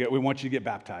 We want you to get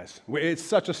baptized. It's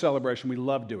such a celebration. We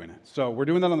love doing it. So we're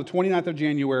doing that on the 29th of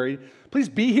January. Please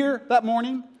be here that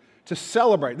morning to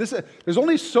celebrate. There's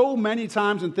only so many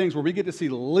times and things where we get to see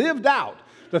lived out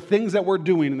the things that we're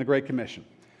doing in the Great Commission.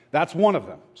 That's one of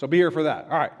them. So be here for that.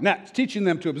 All right, next, teaching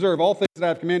them to observe all things that I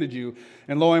have commanded you,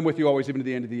 and lo, I am with you always, even to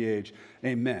the end of the age.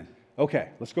 Amen. Okay,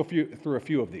 let's go through a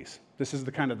few of these. This is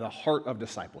the heart of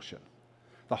discipleship.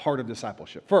 The heart of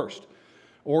discipleship. First,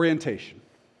 orientation.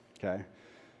 Okay?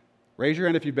 Raise your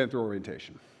hand if you've been through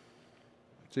orientation.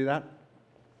 See that?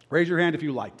 Raise your hand if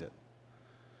you liked it.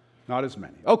 Not as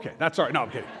many. Okay, that's all right. No,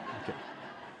 I'm kidding.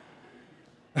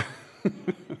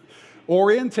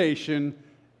 Orientation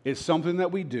is something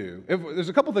that we do. There's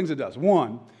a couple things it does.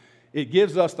 One, it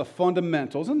gives us the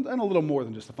fundamentals, and a little more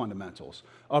than just the fundamentals,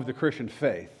 of the Christian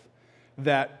faith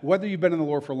that whether you've been in the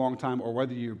Lord for a long time or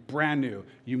whether you're brand new,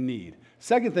 you need.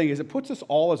 Second thing is it puts us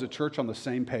all as a church on the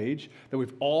same page, that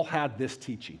we've all had this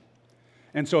teaching.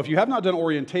 And so if you have not done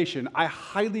orientation, I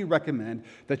highly recommend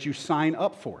that you sign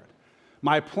up for it.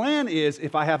 My plan is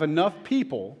if I have enough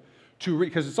people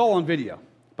because it's all on video,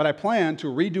 but I plan to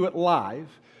redo it live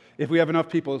if we have enough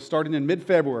people starting in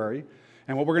mid-February.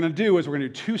 And what we're going to do is we're going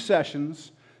to do 2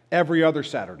 sessions every other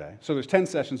Saturday. So there's 10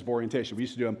 sessions of orientation. We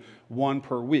used to do them 1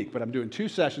 per week, but I'm doing 2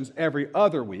 sessions every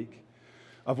other week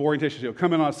of orientation. So you'll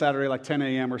come in on a Saturday like 10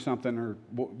 a.m. or something or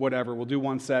whatever. We'll do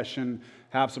 1 session,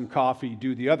 have some coffee,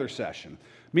 do the other session.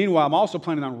 Meanwhile, I'm also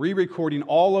planning on re-recording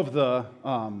all of the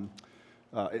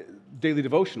daily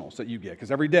devotionals that you get,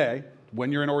 because every day when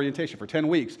you're in orientation for 10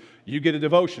 weeks, you get a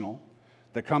devotional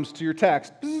that comes to your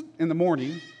text in the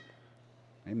morning.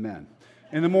 Amen.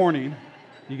 In the morning,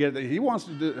 you get he wants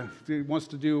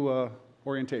to do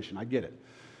orientation. I get it.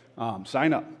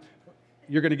 Sign up.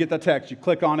 You're going to get that text. You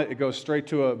click on it. It goes straight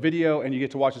to a video, and you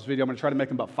get to watch this video. I'm going to try to make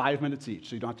them about 5 minutes each,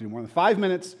 so you don't have to do more than 5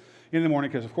 minutes in the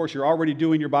morning, because, of course, you're already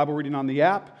doing your Bible reading on the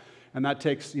app, and that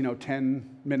takes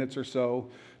 10 minutes or so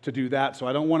to do that. So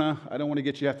I don't want to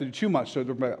get you have to do too much. So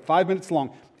they're about 5 minutes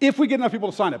long. If we get enough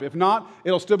people to sign up. If not,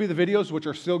 it'll still be the videos, which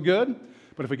are still good.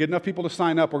 But if we get enough people to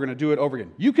sign up, we're going to do it over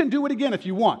again. You can do it again if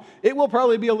you want. It will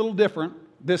probably be a little different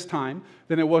this time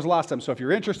than it was last time. So if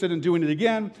you're interested in doing it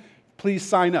again, please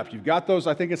sign up. You've got those,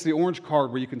 I think it's the orange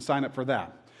card where you can sign up for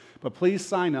that. But please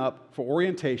sign up for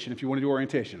orientation if you want to do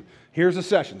orientation. Here's the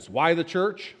sessions. Why the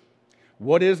church?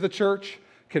 What is the church?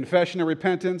 Confession and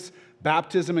repentance,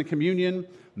 baptism and communion,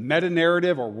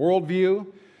 meta-narrative or worldview,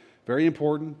 very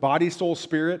important. Body, soul,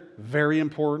 spirit, very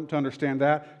important to understand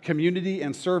that. Community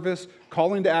and service,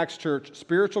 calling to Acts Church,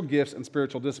 spiritual gifts and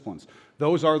spiritual disciplines.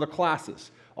 Those are the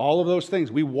classes. All of those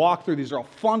things we walk through. These are all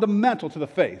fundamental to the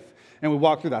faith. And we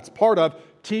walk through. That's part of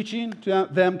teaching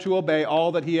them to obey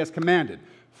all that he has commanded.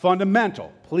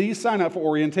 Fundamental. Please sign up for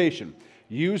orientation.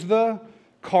 Use the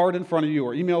card in front of you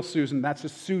or email Susan. That's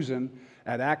just Susan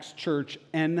at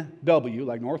actschurchnw,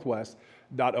 like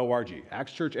Northwest.org.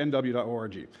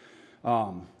 actschurchnw.org.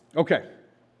 Okay.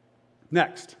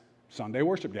 Next, Sunday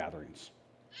worship gatherings.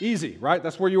 Easy, right?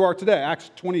 That's where you are today. Acts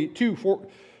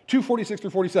 2:46 through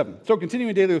 47. So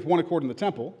continuing daily with one accord in the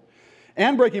temple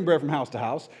and breaking bread from house to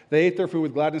house, they ate their food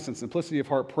with gladness and simplicity of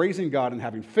heart, praising God and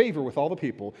having favor with all the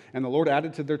people. And the Lord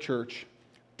added to their church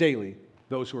daily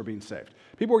those who were being saved.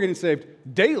 People were getting saved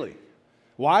daily.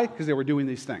 Why? Because they were doing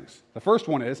these things. The first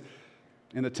one is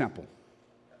in the temple.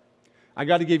 I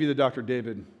got to give you the Dr.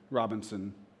 David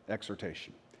Robinson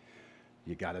exhortation.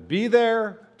 You got to be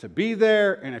there,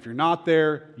 and if you're not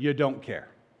there, you don't care.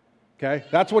 Okay?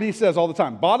 That's what he says all the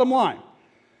time. Bottom line,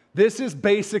 this is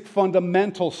basic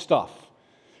fundamental stuff.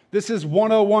 This is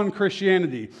 101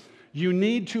 Christianity. You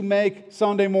need to make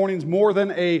Sunday mornings more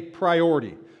than a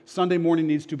priority. Sunday morning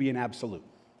needs to be an absolute.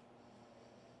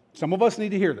 Some of us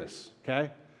need to hear this,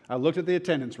 okay? I looked at the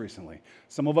attendance recently.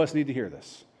 Some of us need to hear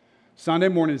this. Sunday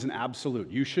morning is an absolute.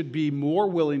 You should be more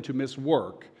willing to miss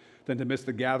work than to miss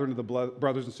the gathering of the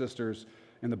brothers and sisters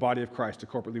in the body of Christ to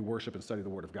corporately worship and study the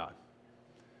Word of God.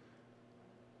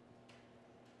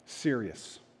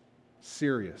 Serious.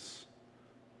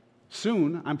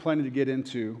 Soon, I'm planning to get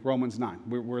into Romans 9.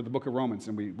 We're in the book of Romans,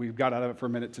 and we've got out of it for a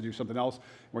minute to do something else.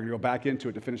 We're going to go back into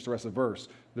it to finish the rest of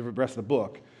the rest of the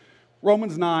book.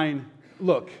 Romans 9,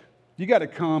 look, you got to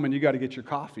come and you got to get your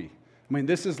coffee. I mean,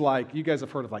 this is like, you guys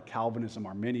have heard of like Calvinism,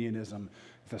 Arminianism,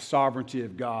 the sovereignty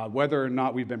of God, whether or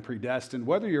not we've been predestined,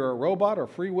 whether you're a robot or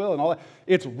free will and all that.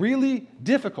 It's really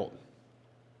difficult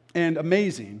and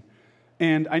amazing,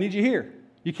 and I need you here.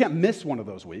 You can't miss one of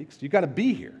those weeks. You got to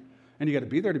be here, and you got to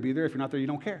be there to be there. If you're not there, you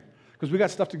don't care, because we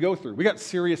got stuff to go through. We got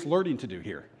serious learning to do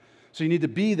here, so you need to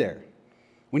be there.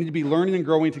 We need to be learning and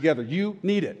growing together. You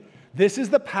need it. This is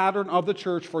the pattern of the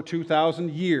church for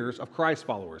 2,000 years of Christ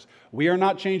followers. We are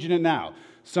not changing it now.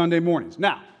 Sunday mornings.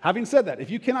 Now, having said that,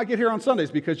 if you cannot get here on Sundays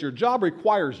because your job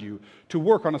requires you to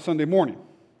work on a Sunday morning,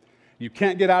 you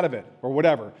can't get out of it or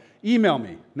whatever, email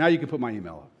me. Now you can put my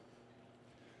email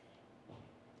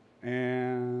up.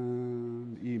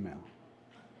 And email.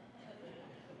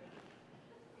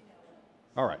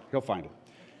 All right, he'll find it.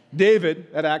 David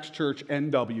at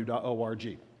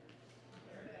actschurchnw.org.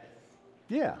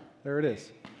 Yeah, there it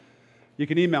is. You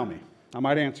can email me. I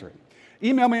might answer it.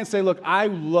 Email me and say, look, I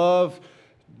love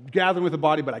gathering with the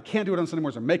body, but I can't do it on Sunday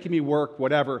mornings. They're making me work,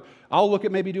 whatever. I'll look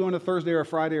at maybe doing a Thursday or a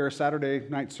Friday or a Saturday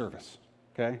night service,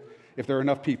 okay, if there are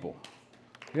enough people.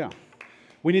 Yeah.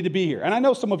 We need to be here. And I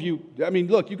know some of you, I mean,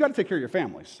 look, you've got to take care of your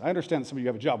families. I understand that some of you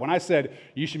have a job. When I said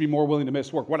you should be more willing to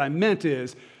miss work, what I meant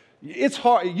is it's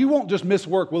hard. You won't just miss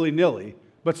work willy-nilly,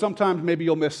 but sometimes maybe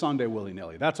you'll miss Sunday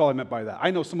willy-nilly. That's all I meant by that.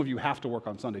 I know some of you have to work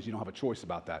on Sundays. You don't have a choice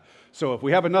about that. So if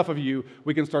we have enough of you,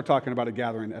 we can start talking about a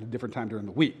gathering at a different time during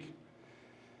the week.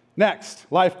 Next,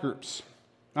 life groups.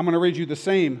 I'm going to read you the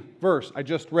same verse I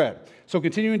just read. So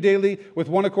continuing daily with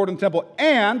one accord in the temple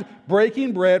and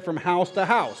breaking bread from house to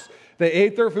house. They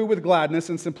ate their food with gladness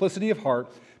and simplicity of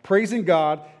heart, praising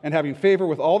God and having favor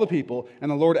with all the people. And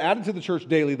the Lord added to the church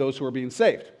daily those who were being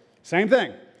saved. Same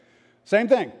thing.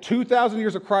 2,000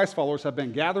 years of Christ followers have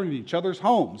been gathering in each other's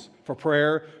homes for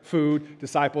prayer, food,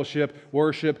 discipleship,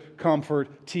 worship,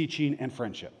 comfort, teaching, and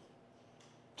friendship.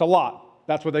 It's a lot.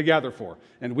 That's what they gather for.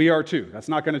 And we are too. That's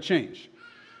not going to change.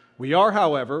 We are,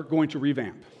 however, going to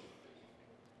revamp.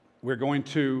 I'm going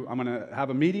to have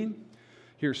a meeting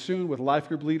here soon with life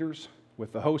group leaders,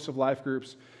 with the hosts of life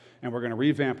groups, and we're going to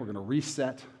revamp. We're going to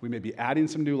reset. We may be adding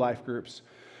some new life groups.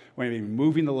 We may be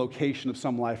moving the location of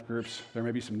some life groups. There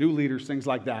may be some new leaders, things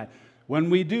like that.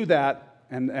 When we do that,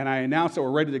 and I announce that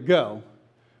we're ready to go,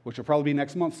 which will probably be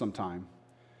next month sometime,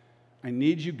 I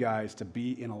need you guys to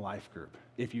be in a life group.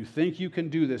 If you think you can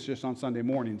do this just on Sunday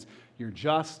mornings, you're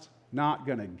just not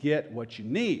going to get what you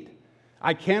need.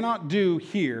 I cannot do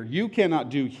here, you cannot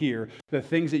do here, the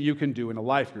things that you can do in a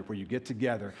life group where you get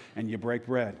together and you break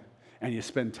bread and you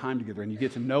spend time together and you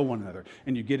get to know one another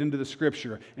and you get into the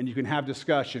scripture and you can have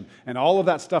discussion and all of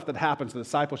that stuff that happens, the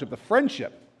discipleship, the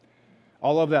friendship.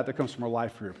 All of that comes from our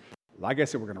life group. Like I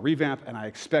said, we're going to revamp, and I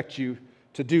expect you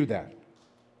to do that,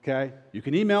 okay? You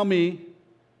can email me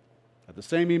at the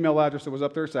same email address that was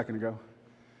up there a second ago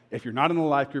if you're not in a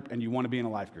life group and you want to be in a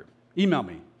life group. Email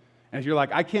me. And if you're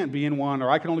like, I can't be in one, or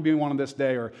I can only be in one on this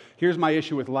day, or here's my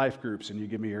issue with life groups, and you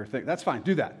give me your thing, that's fine.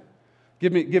 Do that.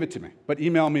 Give it to me. But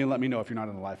email me and let me know if you're not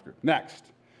in a life group. Next,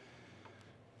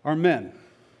 our men.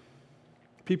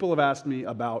 People have asked me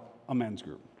about a men's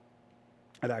group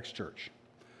at Acts Church.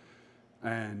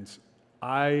 And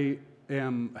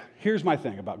here's my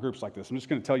thing about groups like this. I'm just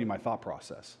going to tell you my thought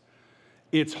process.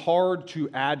 It's hard to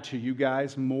add to you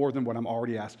guys more than what I'm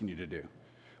already asking you to do,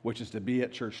 which is to be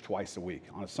at church twice a week,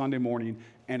 on a Sunday morning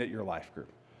and at your life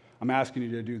group. I'm asking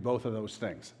you to do both of those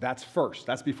things. That's first.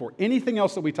 That's before anything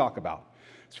else that we talk about.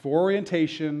 It's before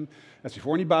orientation. That's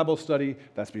before any Bible study.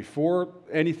 That's before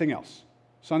anything else.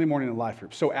 Sunday morning and life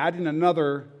group. So adding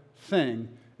another thing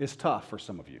is tough for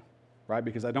some of you, right?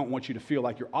 Because I don't want you to feel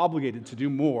like you're obligated to do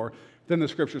more than the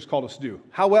Scriptures called us to do.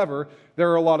 However,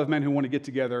 there are a lot of men who want to get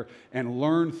together and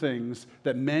learn things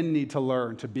that men need to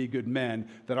learn to be good men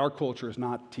that our culture is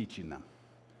not teaching them,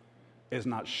 is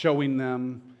not showing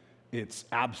them. It's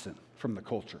absent from the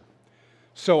culture.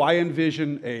 So I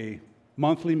envision a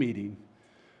monthly meeting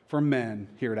for men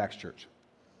here at Acts Church.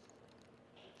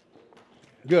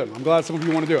 Good. I'm glad some of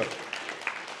you want to do it.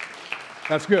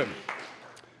 That's good.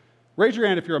 Raise your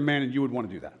hand if you're a man and you would want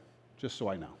to do that, just so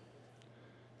I know.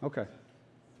 Okay.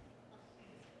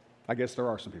 I guess there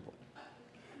are some people.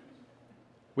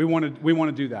 We want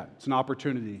to do that. It's an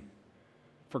opportunity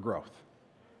for growth,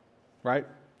 right?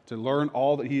 To learn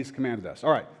all that He's commanded us.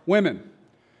 All right, women,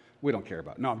 we don't care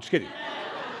about. No, I'm just kidding.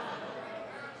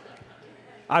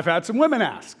 I've had some women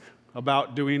ask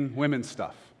about doing women's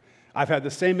stuff. I've had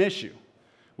the same issue,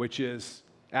 which is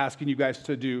asking you guys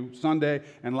to do Sunday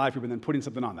and life group and then putting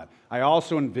something on that. I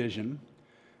also envision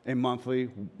a monthly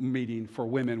meeting for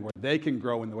women where they can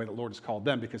grow in the way the Lord has called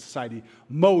them, because society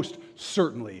most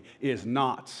certainly is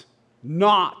not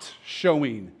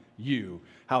showing you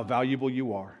how valuable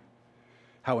you are,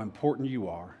 how important you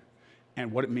are,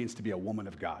 and what it means to be a woman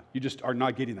of God. You just are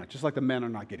not getting that, just like the men are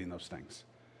not getting those things.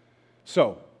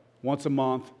 So, once a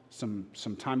month, some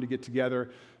time to get together,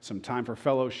 some time for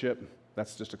fellowship.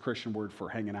 That's just a Christian word for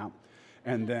hanging out.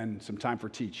 And then some time for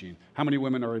teaching. How many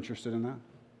women are interested in that?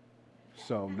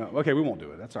 So, no. Okay, we won't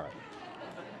do it. That's all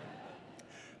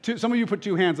right. Some of you put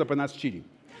 2 hands up, and that's cheating.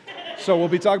 So we'll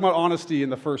be talking about honesty in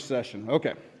the first session.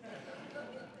 Okay.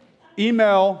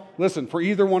 Email, listen, for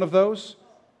either one of those,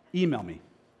 email me.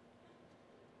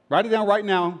 Write it down right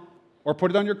now, or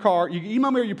put it on your card. You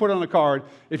email me or you put it on a card.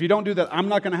 If you don't do that, I'm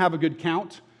not going to have a good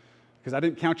count, because I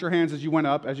didn't count your hands as you went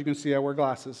up. As you can see, I wear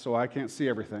glasses, so I can't see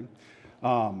everything.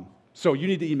 So you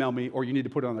need to email me, or you need to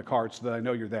put it on the card so that I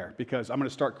know you're there, because I'm going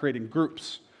to start creating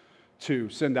groups to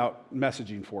send out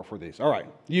messaging for these. All right,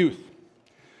 youth.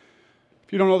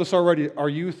 If you don't know this already, our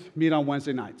youth meet on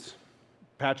Wednesday nights.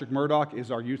 Patrick Murdoch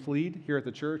is our youth lead here at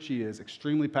the church. He is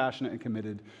extremely passionate and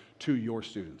committed to your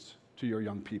students, to your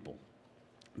young people.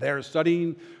 They are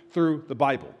studying through the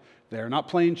Bible. They are not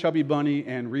playing Chubby Bunny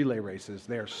and relay races.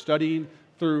 They are studying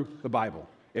through the Bible.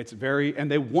 And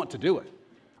they want to do it.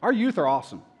 Our youth are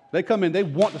awesome. They come in, they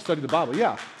want to study the Bible.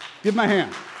 Yeah, give them a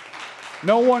hand.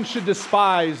 No one should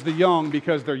despise the young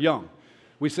because they're young.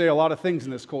 We say a lot of things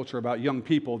in this culture about young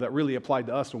people that really applied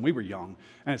to us when we were young,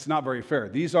 and it's not very fair.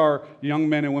 These are young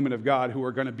men and women of God who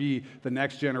are going to be the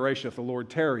next generation, if the Lord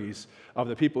tarries, of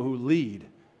the people who lead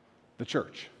the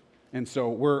church. And so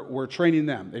we're training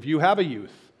them. If you have a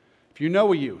youth, if you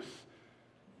know a youth,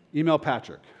 email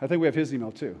Patrick. I think we have his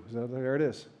email too. There it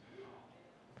is.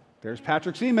 There's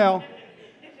Patrick's email.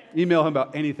 Email him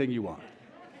about anything you want.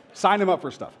 Sign him up for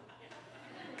stuff.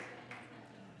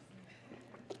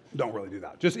 Don't really do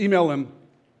that. Just email him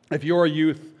if you're a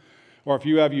youth or if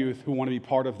you have youth who want to be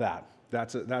part of that.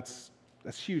 That's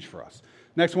huge for us.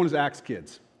 Next one is Acts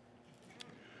Kids.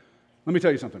 Let me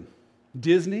tell you something.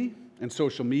 Disney and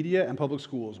social media and public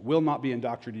schools will not be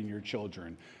indoctrinating your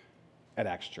children at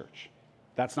Acts Church.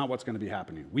 That's not what's going to be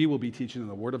happening. We will be teaching them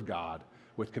the Word of God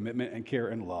with commitment and care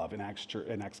and love in Acts Church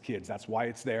and Acts Kids. That's why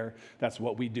it's there. That's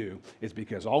what we do. Is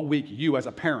because all week you as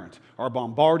a parent are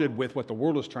bombarded with what the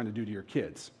world is trying to do to your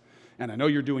kids. And I know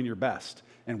you're doing your best.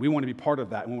 And we want to be part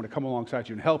of that. And we want to come alongside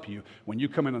you and help you when you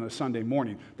come in on a Sunday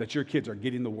morning that your kids are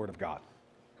getting the Word of God.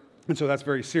 And so that's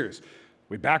very serious.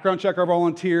 We background check our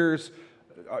volunteers.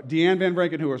 Deanne Van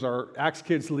Branken, who is our Acts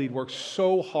Kids lead, works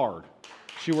so hard.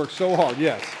 She works so hard,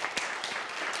 yes,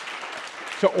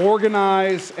 to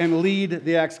organize and lead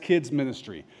the Acts Kids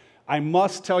ministry. I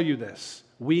must tell you this.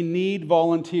 We need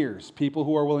volunteers, people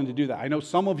who are willing to do that. I know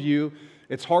some of you,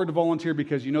 It's hard to volunteer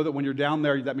because you know that when you're down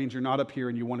there, that means you're not up here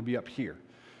and you want to be up here.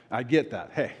 I get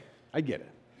that. Hey, I get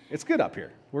it. It's good up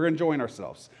here. We're enjoying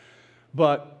ourselves.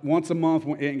 But once a month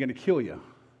it ain't going to kill you.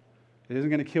 It isn't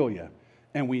going to kill you.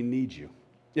 And we need you.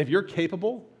 If you're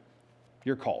capable,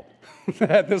 you're called.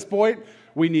 At this point,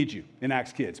 we need you in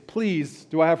Acts Kids. Please,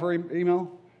 do I have her email?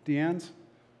 Deanne's?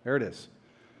 There it is.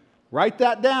 Write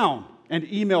that down and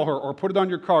email her or put it on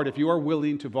your card if you are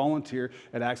willing to volunteer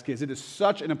at Acts Kids. It is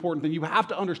such an important thing. You have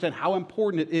to understand how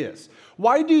important it is.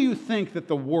 Why do you think that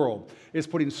the world is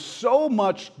putting so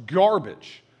much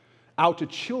garbage out to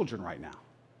children right now?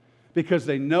 Because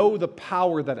they know the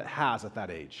power that it has at that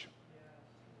age.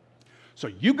 So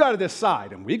you got to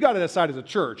decide, and we got to decide as a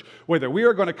church, whether we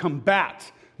are going to combat,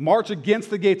 march against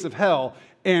the gates of hell,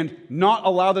 and not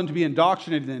allow them to be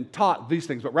indoctrinated and taught these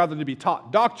things, but rather to be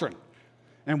taught doctrine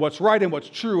and what's right and what's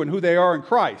true and who they are in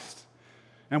Christ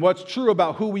and what's true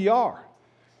about who we are.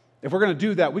 If we're going to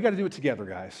do that, we got to do it together,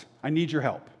 guys. I need your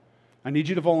help. I need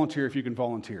you to volunteer if you can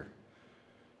volunteer.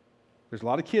 There's a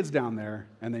lot of kids down there,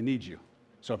 and they need you.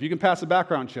 So if you can pass a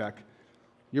background check,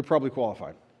 you're probably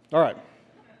qualified. All right.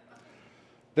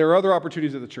 There are other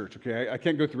opportunities at the church, okay? I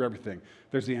can't go through everything.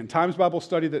 There's the End Times Bible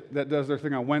Study that does their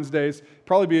thing on Wednesdays.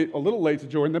 Probably be a little late to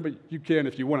join them, but you can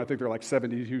if you want. I think they're like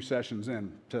 72 sessions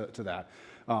in to that.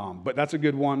 But that's a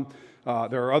good one.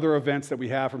 There are other events that we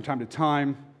have from time to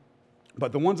time.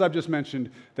 But the ones I've just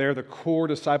mentioned, they're the core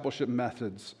discipleship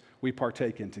methods we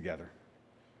partake in together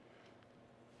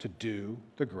to do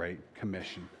the Great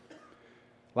Commission.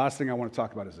 Last thing I want to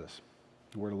talk about is this.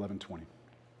 We're at 11:20.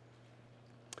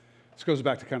 This goes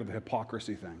back to kind of the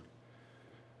hypocrisy thing.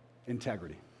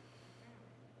 Integrity.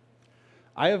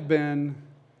 I have been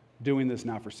doing this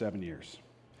now for 7 years.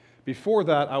 Before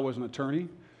that, I was an attorney,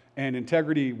 and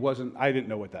integrity I didn't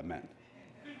know what that meant.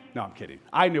 No, I'm kidding.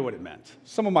 I knew what it meant.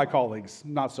 Some of my colleagues,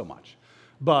 not so much.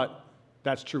 But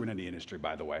that's true in any industry,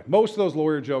 by the way. Most of those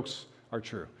lawyer jokes are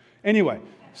true. Anyway,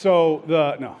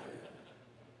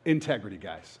 integrity,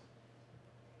 guys.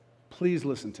 Please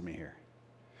listen to me here.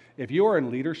 If you are in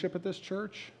leadership at this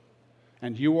church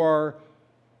and you are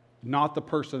not the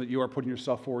person that you are putting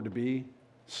yourself forward to be,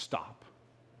 stop.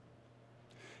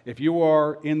 If you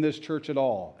are in this church at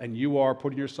all and you are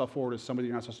putting yourself forward as somebody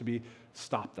you're not supposed to be,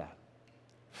 stop that.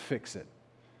 Fix it.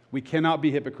 We cannot be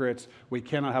hypocrites. We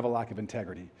cannot have a lack of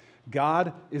integrity.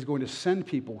 God is going to send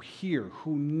people here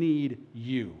who need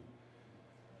you.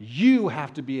 You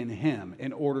have to be in Him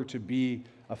in order to be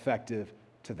effective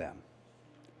to them.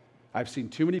 I've seen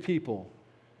too many people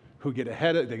who they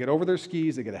get over their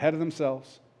skis, they get ahead of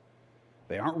themselves,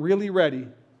 they aren't really ready,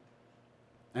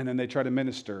 and then they try to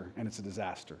minister, and it's a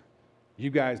disaster. You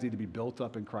guys need to be built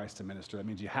up in Christ to minister. That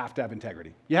means you have to have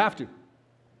integrity. You have to.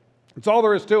 That's all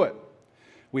there is to it.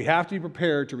 We have to be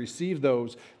prepared to receive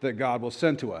those that God will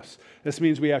send to us. This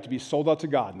means we have to be sold out to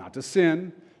God, not to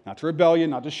sin, not to rebellion,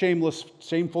 not to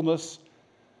shamefulness.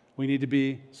 We need to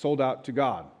be sold out to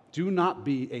God. Do not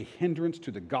be a hindrance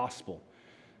to the gospel.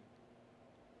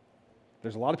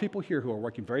 There's a lot of people here who are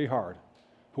working very hard,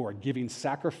 who are giving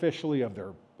sacrificially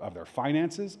of their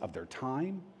finances, of their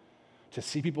time, to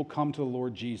see people come to the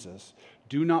Lord Jesus.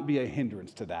 Do not be a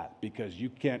hindrance to that because you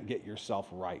can't get yourself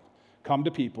right. Come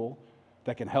to people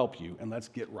that can help you, and let's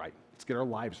get right. Let's get our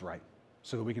lives right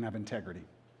so that we can have integrity.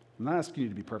 I'm not asking you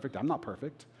to be perfect. I'm not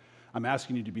perfect. I'm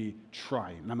asking you to be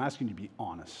trying, and I'm asking you to be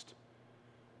honest.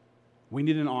 We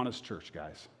need an honest church,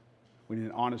 guys. We need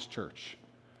an honest church.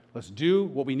 Let's do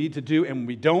what we need to do, and when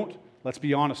we don't, let's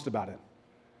be honest about it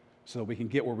so that we can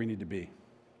get where we need to be.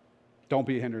 Don't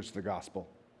be a hindrance to the gospel.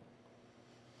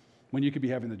 When you could be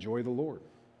having the joy of the Lord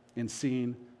in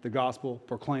seeing the gospel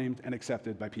proclaimed and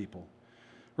accepted by people.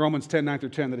 Romans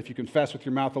 10:9-10, that if you confess with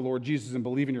your mouth the Lord Jesus and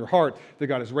believe in your heart that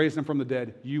God has raised him from the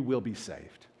dead, you will be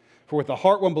saved. For with the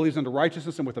heart one believes unto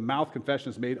righteousness, and with the mouth confession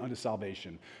is made unto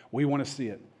salvation. We want to see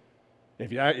it.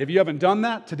 If you haven't done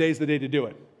that, today's the day to do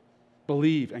it.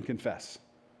 Believe and confess.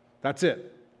 That's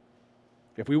it.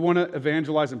 If we want to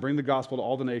evangelize and bring the gospel to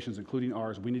all the nations, including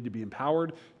ours, we need to be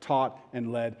empowered, taught,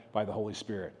 and led by the Holy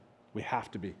Spirit. We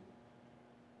have to be.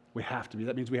 We have to be.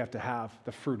 That means we have to have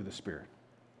the fruit of the Spirit.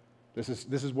 This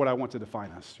is what I want to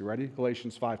define us. You ready?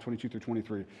 Galatians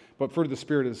 5:22-23. But fruit of the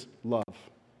Spirit is love,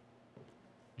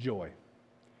 joy,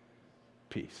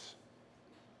 peace,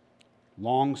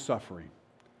 long-suffering,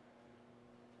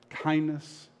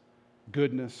 kindness,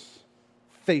 goodness,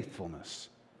 faithfulness,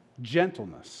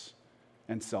 gentleness,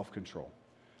 and self-control.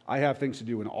 I have things to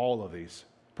do in all of these,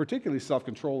 particularly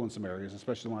self-control in some areas,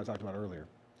 especially the one I talked about earlier.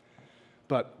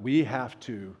 But we have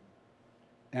to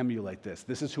emulate this.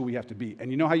 This is who we have to be.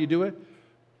 And you know how you do it?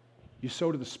 You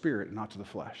sow to the Spirit and not to the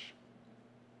flesh.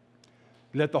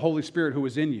 Let the Holy Spirit who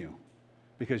is in you,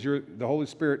 because you're the Holy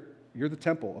Spirit, you're the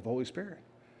temple of the Holy Spirit,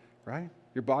 right?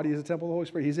 Your body is a temple of the Holy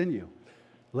Spirit. He's in you.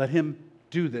 Let him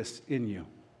do this in you.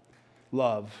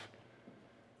 Love,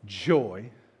 joy,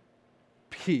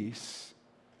 peace,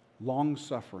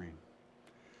 long-suffering.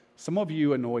 Some of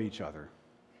you annoy each other.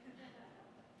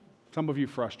 Some of you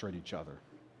frustrate each other.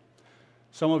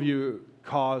 Some of you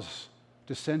cause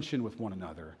dissension with one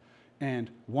another. And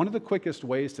one of the quickest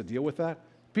ways to deal with that,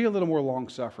 be a little more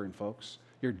long-suffering, folks.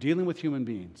 You're dealing with human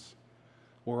beings.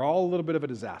 We're all a little bit of a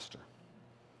disaster.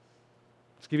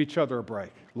 Let's give each other a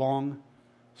break.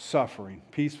 Long-suffering,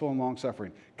 peaceful and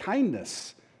long-suffering.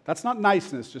 Kindness, that's not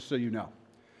niceness, just so you know.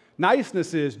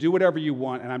 Niceness is do whatever you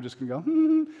want, and I'm just going to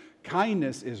go,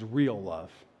 Kindness is real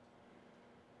love.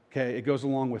 Okay, it goes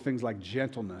along with things like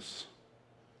gentleness,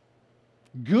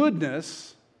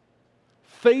 goodness,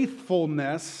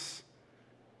 faithfulness,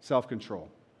 self-control.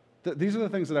 These are the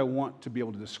things that I want to be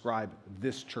able to describe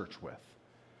this church with.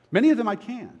 Many of them I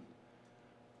can.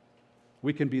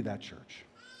 We can be that church.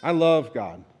 I love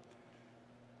God.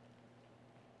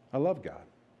 I love God.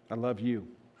 I love you.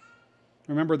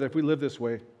 Remember that if we live this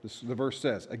way, the verse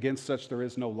says, against such there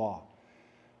is no law.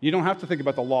 You don't have to think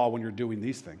about the law when you're doing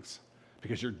these things,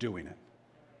 because you're doing it.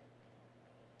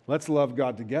 Let's love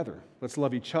God together. Let's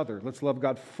love each other. Let's love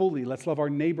God fully. Let's love our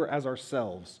neighbor as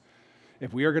ourselves.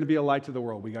 If we are going to be a light to the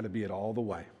world, we got to be it all the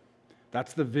way.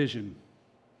 That's the vision.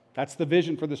 That's the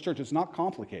vision for this church. It's not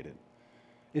complicated.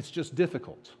 It's just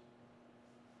difficult.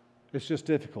 It's just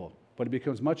difficult. But it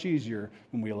becomes much easier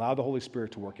when we allow the Holy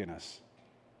Spirit to work in us.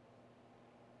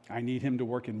 I need him to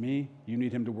work in me. You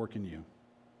need him to work in you.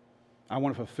 I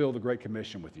want to fulfill the Great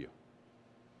Commission with you.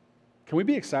 Can we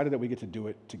be excited that we get to do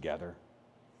it together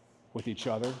with each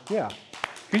other? Yeah.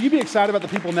 Can you be excited about the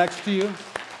people next to you?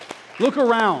 Look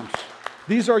around.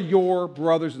 These are your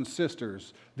brothers and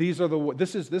sisters. This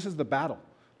is the battle.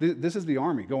 This is the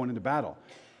army going into battle.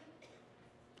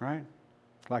 Right?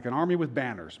 Like an army with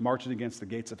banners marching against the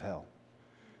gates of hell.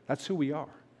 That's who we are.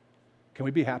 Can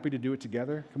we be happy to do it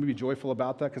together? Can we be joyful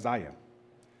about that? Because I am.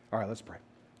 All right, let's pray.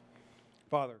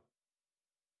 Father.